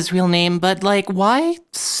his real name, but like, why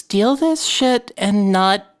steal this shit and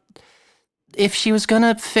not, if she was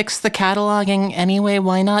gonna fix the cataloging anyway,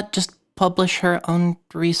 why not just publish her own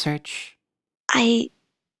research? I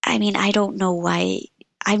mean, I don't know why.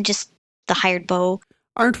 I'm just the hired beau.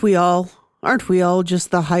 Aren't we all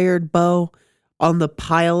just the hired beau on the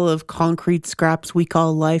pile of concrete scraps we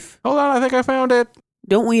call life? Hold on, I think I found it.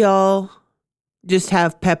 Don't we all just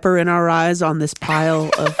have pepper in our eyes on this pile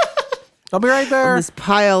of I'll be right there. on this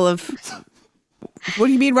pile of What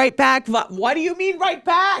do you mean right back? What do you mean right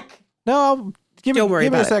back? No, give me a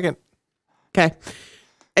about it. second. Okay.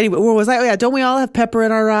 Anyway, where was I? Oh, yeah, don't we all have pepper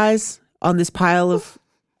in our eyes on this pile of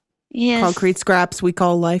Yes. concrete scraps we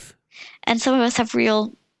call life? And some of us have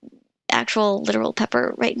real, actual, literal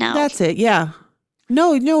pepper right now. That's it. Yeah.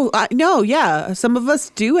 No. Yeah. Some of us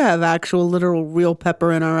do have actual, literal, real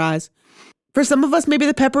pepper in our eyes. For some of us, maybe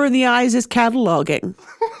the pepper in the eyes is cataloging.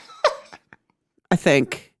 I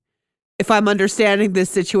think, if I'm understanding this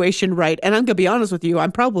situation right, and I'm going to be honest with you,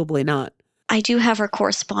 I'm probably not. I do have her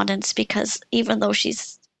correspondence because even though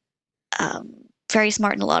she's very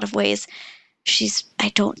smart in a lot of ways, she's, I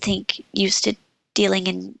don't think, used to dealing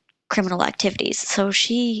in criminal activities. So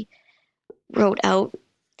she wrote out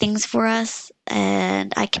things for us,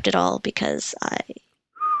 and I kept it all because that's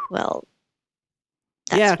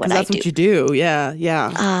Yeah, what because I that's do. what you do. Yeah.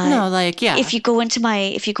 No, like, yeah. If you go into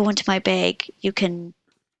my bag, you can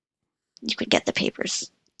get the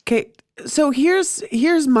papers. Okay, so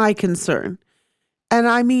here's my concern. And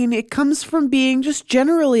I mean, it comes from being just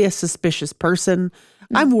generally a suspicious person.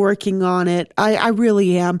 I'm working on it. I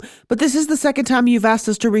really am. But this is the second time you've asked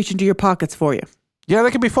us to reach into your pockets for you. Yeah,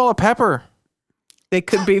 they could be full of pepper. They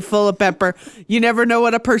could be full of pepper. You never know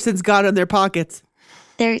what a person's got in their pockets.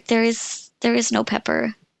 There is no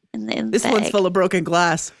pepper in the This bag. one's full of broken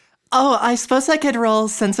glass. Oh, I suppose I could roll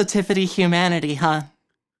sensitivity humanity, huh?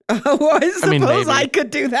 Oh, I suppose mean, maybe. I could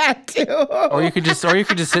do that too. Or you could just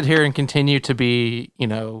sit here and continue to be,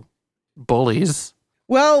 bullies.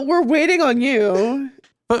 Well, we're waiting on you.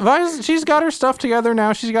 But Vi's, she's got her stuff together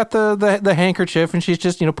now. She's got the handkerchief, and she's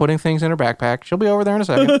just, putting things in her backpack. She'll be over there in a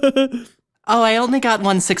second. Oh, I only got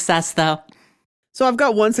one success, though. So I've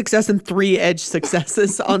got 1 success and 3 edge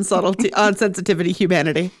successes on subtlety, on sensitivity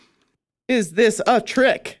humanity. Is this a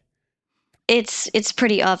trick? It's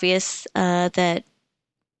pretty obvious that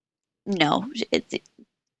no,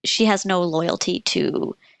 she has no loyalty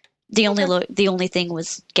to the only thing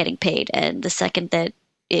was getting paid, and the second that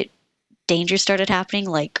danger started happening,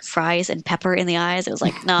 like fries and pepper in the eyes, it was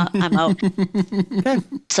like, nah, I'm out. Okay.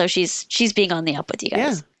 So she's being on the up with you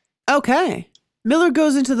guys. Yeah. Okay. Miller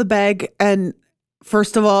goes into the bag and,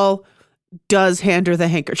 first of all, does hand her the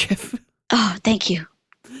handkerchief. Oh, thank you.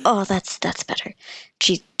 Oh, that's better.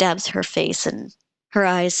 She dabs her face, and her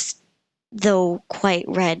eyes, though quite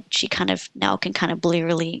red, she can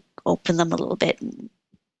blearily open them a little bit. And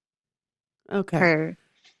Okay.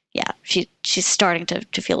 she's starting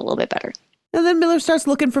to feel a little bit better. And then Miller starts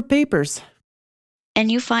looking for papers.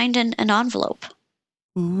 And you find an envelope.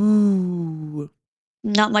 Ooh.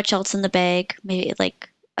 Not much else in the bag. Maybe like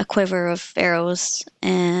a quiver of arrows,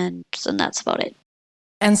 and that's about it.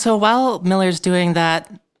 And so while Miller's doing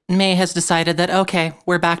that, May has decided that, okay,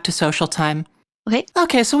 we're back to social time. Okay.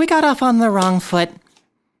 Okay, so we got off on the wrong foot.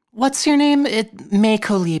 What's your name? May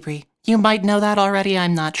Colibri. You might know that already,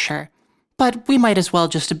 I'm not sure. But we might as well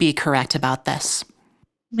just be correct about this.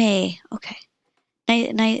 May. Okay.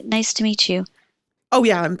 Nice to meet you. Oh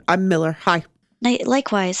yeah, I'm Miller. Hi.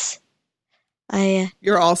 Likewise.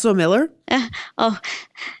 You're also Miller?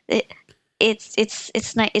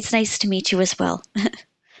 It's nice to meet you as well.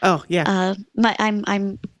 Oh yeah.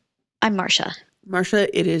 I'm Marcia. Marcia,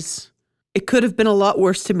 it could have been a lot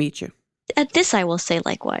worse to meet you. At this, I will say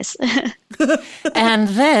likewise. And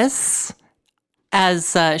this,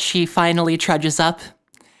 as she finally trudges up,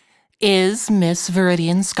 is Miss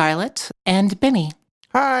Viridian Scarlet and Benny.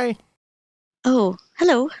 Hi. Oh,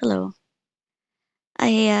 hello.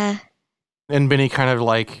 And Benny kind of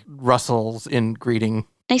like rustles in greeting.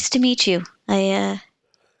 Nice to meet you. I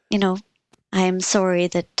am sorry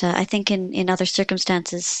that I think in other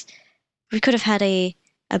circumstances we could have had a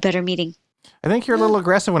better meeting. I think you're a little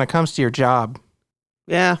aggressive when it comes to your job.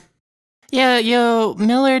 Yeah. Yeah,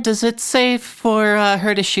 Miller, does it say for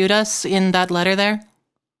her to shoot us in that letter there?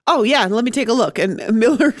 Oh yeah, let me take a look. And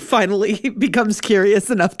Miller finally becomes curious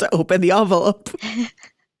enough to open the envelope.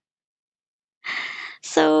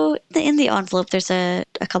 So in the envelope, there's a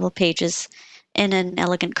couple pages in an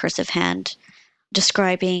elegant cursive hand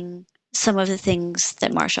describing some of the things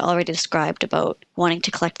that Marcia already described about wanting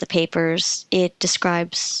to collect the papers. It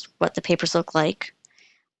describes what the papers look like.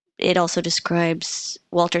 It also describes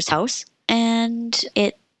Walter's house. And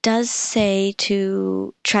it does say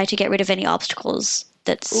to try to get rid of any obstacles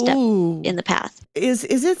that step Ooh. in the path. Is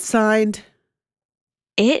it signed?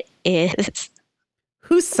 It is.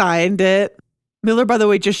 Who signed it? Miller, by the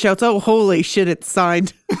way, just shouts, "Oh, holy shit, it's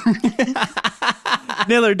signed."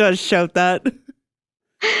 Miller does shout that.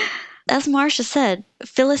 As Marcia said,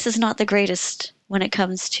 Phyllis is not the greatest when it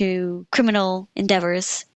comes to criminal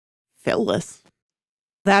endeavors. Phyllis.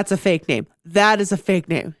 That's a fake name. That is a fake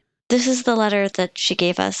name. This is the letter that she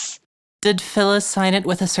gave us. Did Phyllis sign it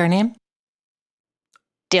with a surname?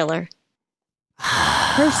 Diller.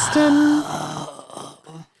 Kirsten,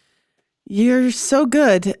 you're so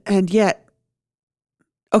good, and yet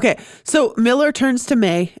Okay, so Miller turns to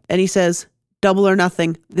May and he says, double or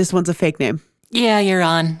nothing. This one's a fake name. Yeah, you're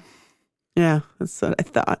on. Yeah, that's what I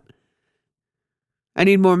thought. I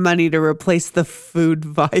need more money to replace the food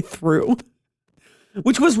Vi threw,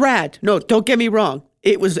 which was rad. No, don't get me wrong.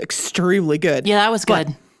 It was extremely good. Yeah, that was good.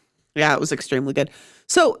 But- yeah, it was extremely good.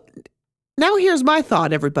 So now here's my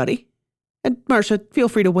thought, everybody. And Marcia, feel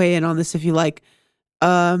free to weigh in on this if you like.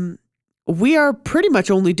 We are pretty much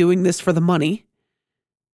only doing this for the money.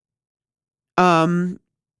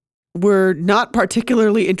 We're not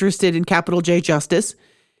particularly interested in capital J justice.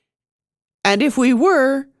 And if we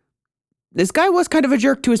were, this guy was kind of a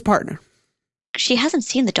jerk to his partner. She hasn't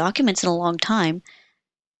seen the documents in a long time.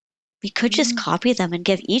 We could just copy them and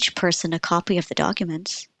give each person a copy of the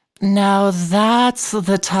documents. Now that's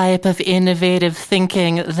the type of innovative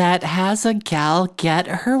thinking that has a gal get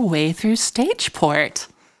her way through Stageport.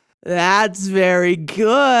 That's very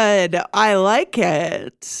good. I like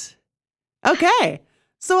it. Okay.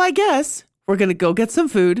 So I guess we're going to go get some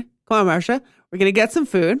food. Come on, Marcia. We're going to get some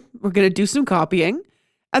food. We're going to do some copying.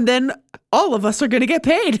 And then all of us are going to get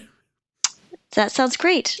paid. That sounds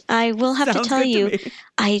great. I will have to Sounds tell good to you, me.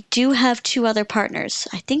 I do have 2 other partners.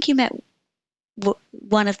 I think you met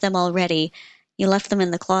one of them already. You left them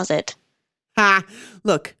in the closet. Ha!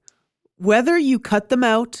 Look, whether you cut them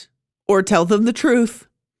out or tell them the truth,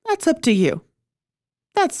 that's up to you.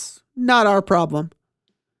 That's not our problem.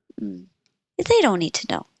 They don't need to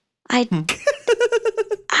know. I can say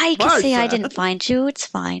I Marcia. didn't find you. It's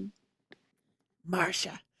fine.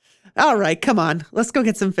 Marcia. All right, come on. Let's go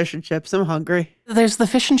get some fish and chips. I'm hungry. There's the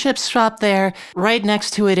fish and chips shop there. Right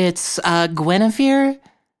next to it, it's Guinevere,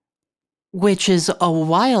 which is a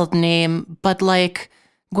wild name, but like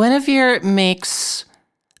Guinevere makes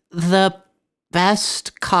the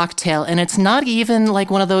best cocktail, and it's not even like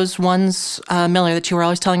one of those ones, Miller, that you were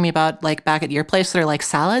always telling me about, like back at your place that are like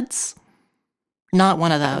salads. Not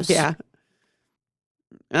one of those. Yeah.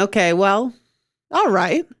 Okay, well, all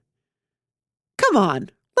right. Come on.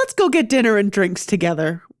 Let's go get dinner and drinks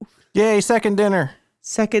together. Yay, second dinner.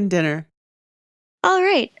 Second dinner. All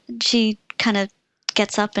right. She kind of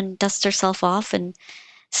gets up and dusts herself off, and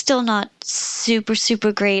still not super,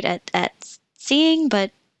 super great at seeing,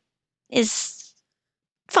 but is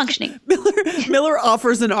functioning. Miller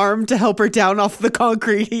offers an arm to help her down off the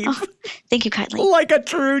concrete heap. Oh, thank you kindly. Like a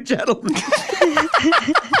true gentleman.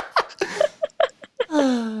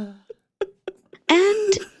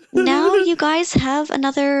 And now you guys have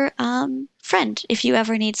another friend. If you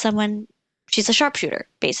ever need someone, she's a sharpshooter,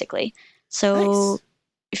 basically. So Nice.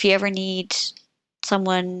 if you ever need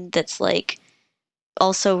someone that's like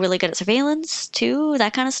also really good at surveillance too,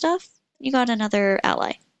 that kind of stuff, you got another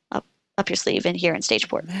ally up your sleeve in here in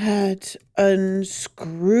Stageport. That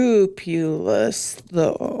unscrupulous,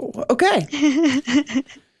 though. Okay.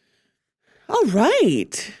 All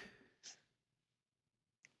right.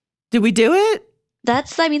 Did we do it?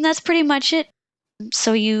 That's pretty much it.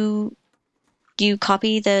 So you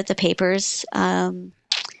copy the papers, and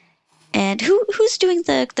who's doing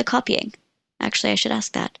the copying? Actually, I should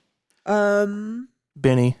ask that.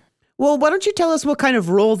 Benny. Well, why don't you tell us what kind of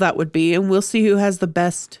role that would be, and we'll see who has the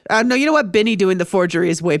best. No, you know what? Benny doing the forgery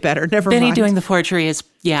is way better. Never Benny mind. doing the forgery is,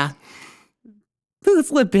 yeah. Let's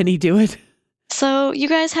let Benny do it. So you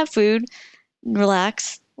guys have food,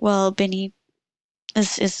 relax, while Benny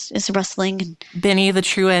is wrestling. And Benny, the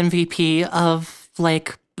true MVP of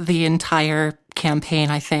like the entire campaign,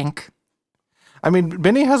 I think. I mean,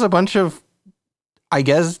 Benny has a bunch of, I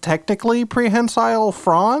guess, technically prehensile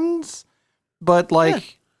fronds, but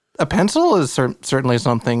like a pencil is certainly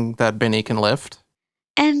something that Benny can lift.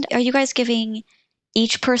 And are you guys giving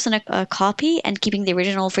each person a copy and keeping the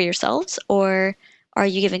original for yourselves, or are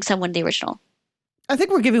you giving someone the original? I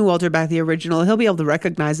think we're giving Walter back the original. He'll be able to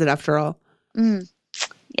recognize it after all.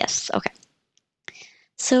 Yes, okay.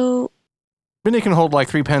 So Benny can hold like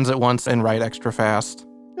 3 pens at once and write extra fast.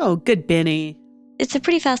 Oh, good Benny. it's a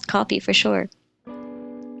pretty fast copy for sure.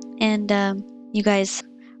 And you guys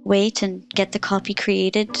wait and get the copy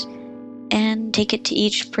created and take it to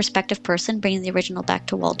each prospective person, bringing the original back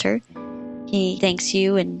to Walter. He thanks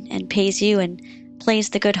you and pays you and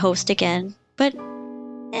plays the good host again. But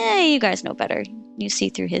you guys know better. You see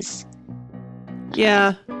through his...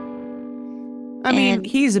 Yeah. I mean, And-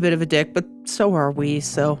 he's a bit of a dick, but so are we,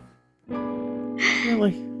 so.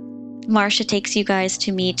 Really? Marcia takes you guys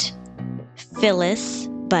to meet Phyllis,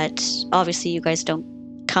 but obviously you guys don't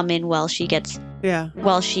come in while she gives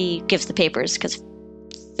the papers, because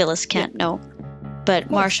Phyllis can't know.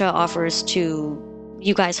 But Marcia offers to...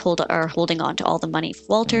 You guys are holding on to all the money for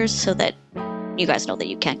Walters so that you guys know that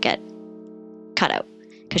you can't get cut out,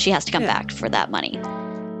 because she has to come Yeah. back for that money.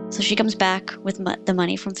 So she comes back with the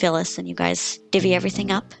money from Phyllis, and you guys divvy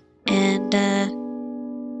everything up. And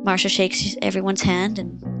Marcia shakes everyone's hand,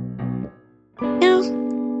 and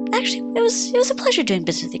actually, it was a pleasure doing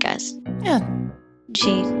business with you guys. Yeah.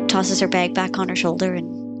 She tosses her bag back on her shoulder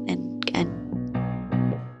and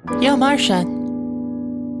Yo, Marcia.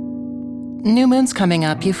 New moon's coming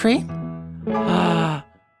up. You free?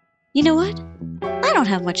 you know what? I don't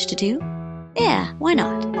have much to do. Yeah, why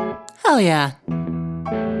not? Hell yeah.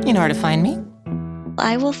 You know where to find me.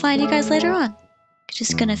 I will find you guys later on.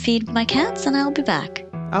 Just gonna feed my cats and I'll be back.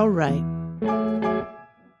 All right.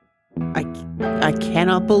 I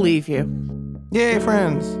cannot believe you. Yay,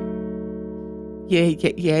 friends.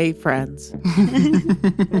 Yay, friends.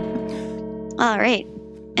 All right.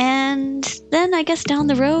 And then I guess down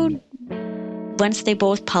the road, once they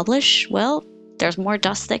both publish, well, there's more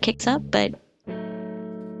dust that kicks up, but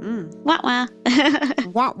wah wah.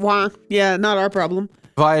 Wah wah. Yeah, not our problem.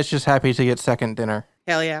 Vi's just happy to get second dinner.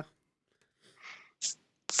 Hell yeah.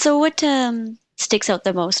 So what sticks out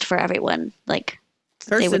the most for everyone? Like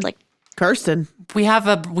they would like Kirsten. We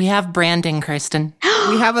have branding, Kirsten.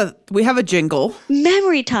 We have a jingle.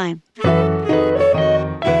 memory time.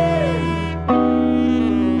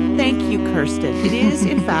 Thank you, Kirsten. It is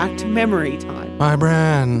in fact memory time. My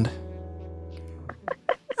brand.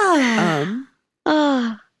 Oh,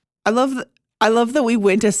 I love that we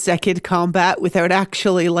went a second combat without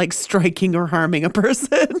actually like striking or harming a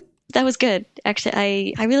person. that was good.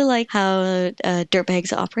 Actually, I really like how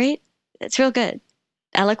dirtbags operate. It's real good.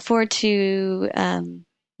 I look forward to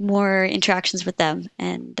more interactions with them,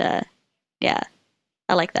 and yeah,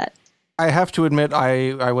 I like that. I have to admit,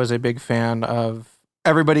 I was a big fan of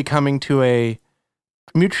everybody coming to a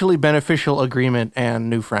mutually beneficial agreement and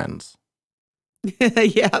new friends.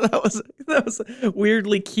 Yeah, that was a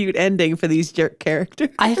weirdly cute ending for these jerk characters.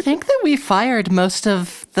 I think that we fired most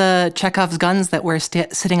of the Chekhov's guns that were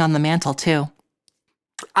sitting on the mantle, too.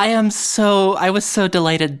 I was so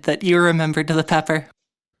delighted that you remembered the pepper.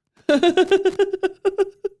 I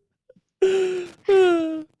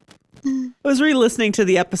was re-listening to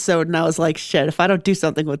the episode and I was like, shit, if I don't do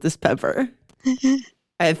something with this pepper,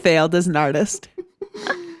 I failed as an artist.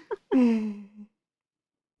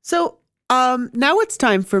 So, now it's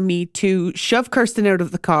time for me to shove Kirsten out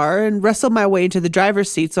of the car and wrestle my way into the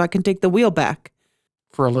driver's seat so I can take the wheel back.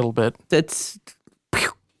 For a little bit. That's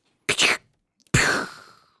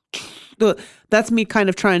me kind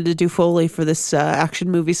of trying to do Foley for this action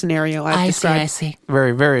movie scenario I've described. I see.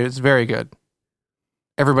 It's very good.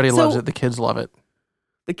 Everybody loves it. The kids love it.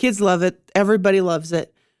 The kids love it. Everybody loves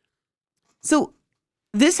it. So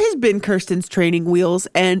this has been Kirsten's Training Wheels,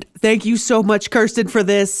 and thank you so much, Kirsten, for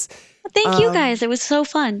this. Thank you guys. It was so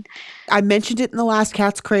fun. I mentioned it in the last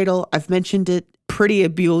Cat's Cradle. I've mentioned it pretty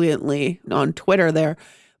ebulliently on Twitter there.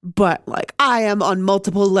 But like, I am on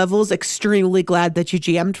multiple levels extremely glad that you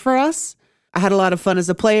GM'd for us. I had a lot of fun as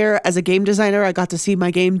a player. As a game designer, I got to see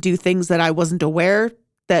my game do things that I wasn't aware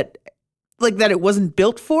that it wasn't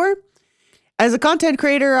built for. As a content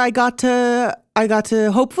creator, I got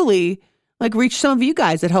to hopefully like reach some of you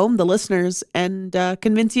guys at home, the listeners, and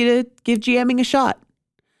convince you to give GMing a shot.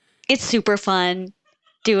 It's super fun.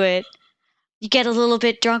 Do it. You get a little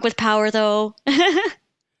bit drunk with power, though.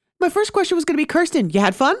 My first question was going to be, Kirsten, you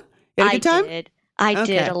had fun? You had a good time? I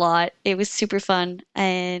did a lot. It was super fun.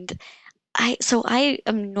 And I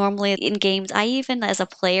am normally in games. I even as a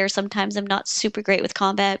player, sometimes I'm not super great with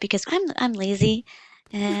combat because I'm lazy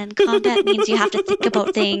and combat means you have to think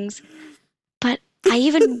about things. But I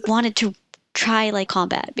even wanted to try like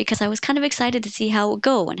combat because I was kind of excited to see how it would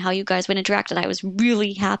go and how you guys would interact. And I was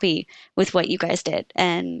really happy with what you guys did.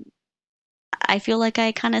 And I feel like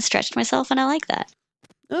I kind of stretched myself and I like that.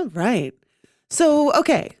 All right. So,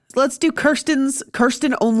 okay, let's do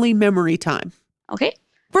Kirsten only memory time. Okay.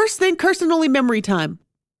 First thing, Kirsten only memory time.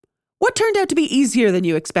 What turned out to be easier than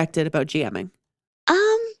you expected about GMing?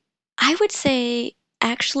 I would say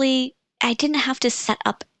actually I didn't have to set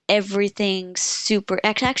up everything super.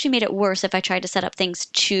 It actually made it worse if I tried to set up things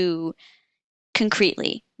too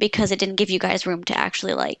concretely because it didn't give you guys room to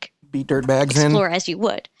actually like Beat dirtbags explore as you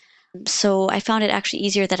would. So I found it actually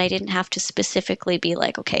easier that I didn't have to specifically be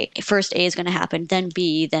like, okay, first A is going to happen, then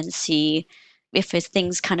B, then C. If it's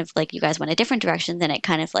things kind of like you guys went a different direction, then it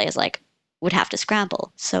kind of like is like would have to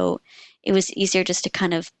scramble. So it was easier just to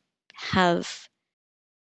kind of have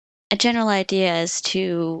a general idea as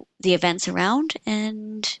to the events around.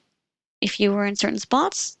 And if you were in certain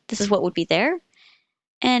spots, this is what would be there.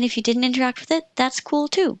 And if you didn't interact with it, that's cool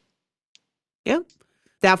too. Yeah.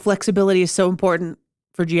 That flexibility is so important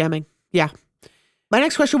for GMing. Yeah. My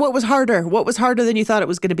next question, what was harder? What was harder than you thought it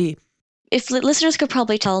was going to be? if listeners could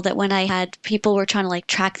probably tell that when I had people were trying to like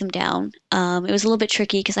track them down, it was a little bit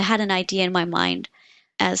tricky because I had an idea in my mind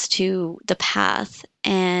as to the path,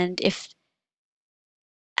 and if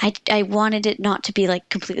I wanted it not to be like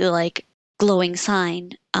completely like glowing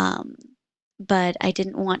sign, but I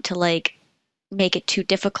didn't want to like make it too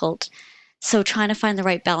difficult. So trying to find the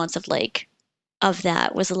right balance of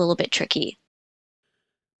that was a little bit tricky.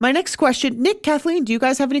 My next question, Nick, Kathleen, do you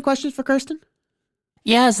guys have any questions for Kirsten?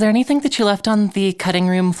 Yeah, is there anything that you left on the cutting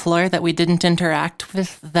room floor that we didn't interact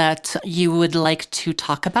with that you would like to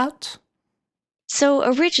talk about? So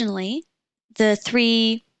originally, the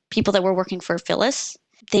 3 people that were working for Phyllis,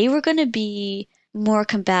 they were going to be more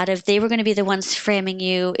combative. They were going to be the ones framing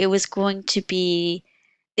you. It was going to be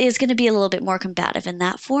a little bit more combative in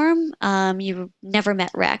that form. You never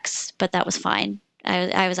met Rex, but that was fine.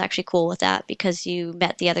 I was actually cool with that because you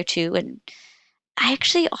met the other 2, and I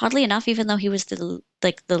actually, oddly enough, even though he was the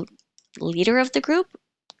leader of the group,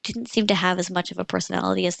 didn't seem to have as much of a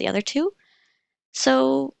personality as the other 2.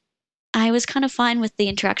 So I was kind of fine with the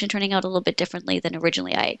interaction turning out a little bit differently than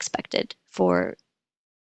originally I expected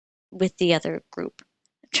with the other group.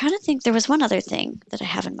 I'm trying to think, there was one other thing that I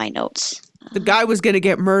have in my notes. The guy was going to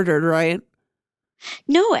get murdered, right?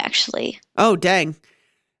 No, actually. Oh, dang.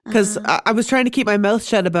 Because I was trying to keep my mouth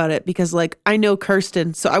shut about it because, like, I know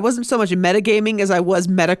Kirsten. So I wasn't so much metagaming as I was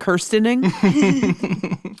meta-Kirstening.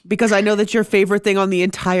 Because I know that your favorite thing on the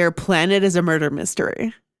entire planet is a murder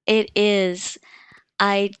mystery. It is.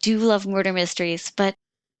 I do love murder mysteries, but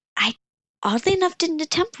I, oddly enough, didn't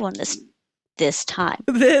attempt one this time.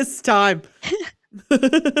 This time.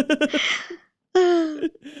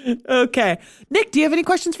 Okay. Nick, do you have any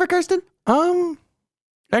questions for Kirsten?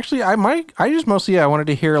 Actually, I wanted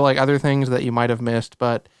to hear like other things that you might have missed,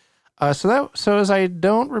 but so as I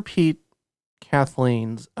don't repeat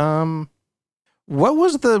Kathleen's, what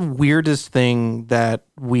was the weirdest thing that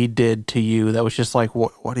we did to you that was just like,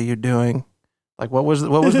 what are you doing? Like, what was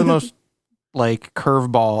the most like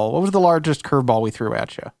curveball? What was the largest curveball we threw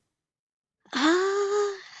at you?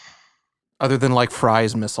 Other than like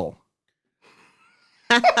Fry's missile.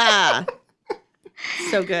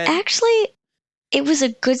 So good. Actually, it was a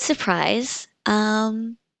good surprise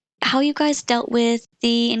how you guys dealt with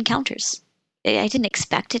the encounters. I didn't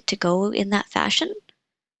expect it to go in that fashion,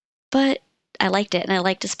 but I liked it. And I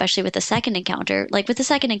liked especially with the second encounter. Like with the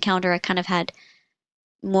second encounter, I kind of had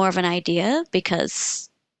more of an idea because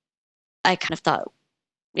I kind of thought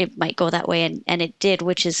it might go that way, and it did,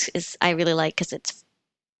 which is I really like because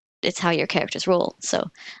it's how your characters roll.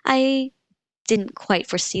 So I didn't quite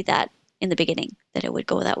foresee that in the beginning, that it would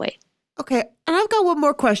go that way. Okay, and I've got one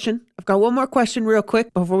more question. Real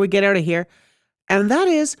quick before we get out of here. And that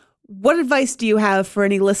is, what advice do you have for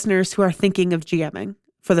any listeners who are thinking of GMing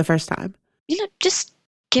for the first time? Just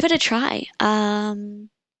give it a try.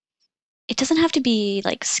 It doesn't have to be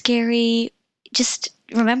like scary. Just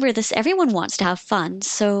remember this, everyone wants to have fun.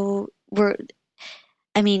 So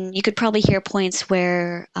you could probably hear points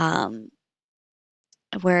where my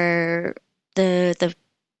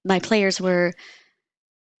players were,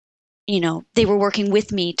 they were working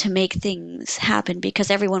with me to make things happen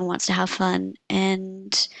because everyone wants to have fun,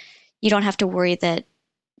 and you don't have to worry that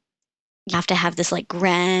you have to have this like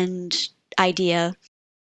grand idea.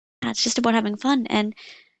 It's just about having fun, and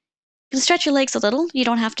you can stretch your legs a little. You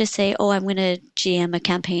don't have to say, oh, I'm going to GM a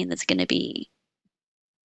campaign that's going to be,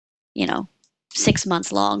 6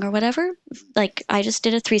 months long or whatever. Like I just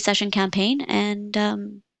did a 3-session campaign,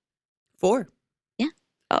 and 4. Yeah.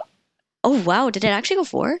 Oh wow, did it actually go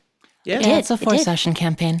 4? Yeah, it's a 4-session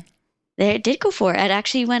campaign. It did go 4. It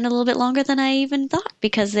actually went a little bit longer than I even thought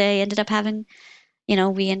because they ended up having,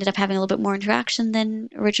 we ended up having a little bit more interaction than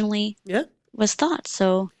originally was thought.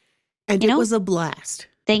 So, and it was a blast.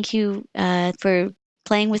 Thank you for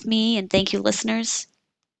playing with me, and thank you, listeners.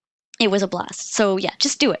 It was a blast. So yeah,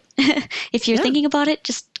 just do it. If you're thinking about it,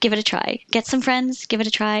 just give it a try. Get some friends, give it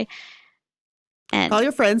a try. And call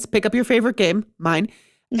your friends, pick up your favorite game, mine,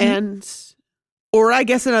 or I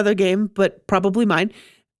guess another game, but probably mine.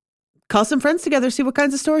 Call some friends together, see what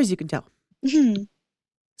kinds of stories you can tell. Mm-hmm.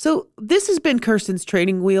 So this has been Kirsten's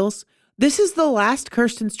Training Wheels. This is the last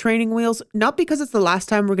Kirsten's Training Wheels, not because it's the last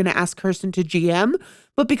time we're going to ask Kirsten to GM,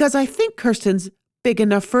 but because I think Kirsten's big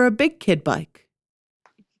enough for a big kid bike.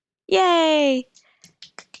 Yay!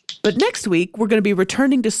 But next week, we're going to be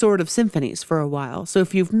returning to Sword of Symphonies for a while. So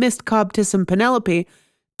if you've missed Cobb, Tiss, and Penelope,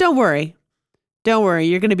 don't worry. Don't worry.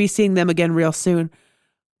 You're going to be seeing them again real soon.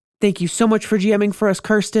 Thank you so much for GMing for us,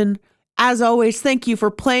 Kirsten. As always, thank you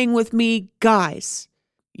for playing with me. Guys,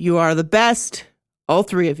 you are the best. All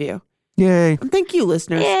 3 of you. Yay. And thank you,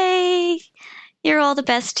 listeners. Yay! You're all the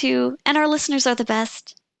best too, and our listeners are the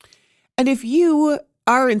best. And if you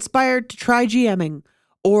are inspired to try GMing,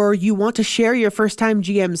 or you want to share your first time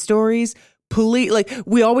GM stories, please,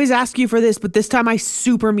 we always ask you for this, but this time I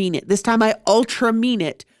super mean it. This time I ultra mean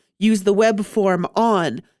it. Use the web form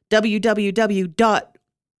on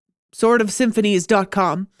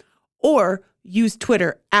www.swordofsymphonies.com or use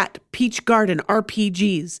Twitter at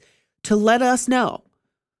PeachGardenRPGs to let us know.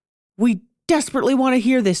 We desperately want to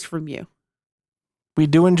hear this from you. We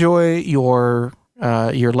do enjoy your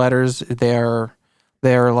letters. They're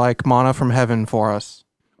like manna from heaven for us.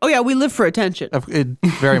 Oh yeah, we live for attention.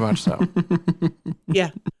 Very much so. Yeah.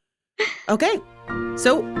 Okay.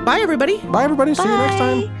 So, bye everybody. Bye everybody. See you next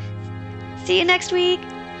time. See you next week.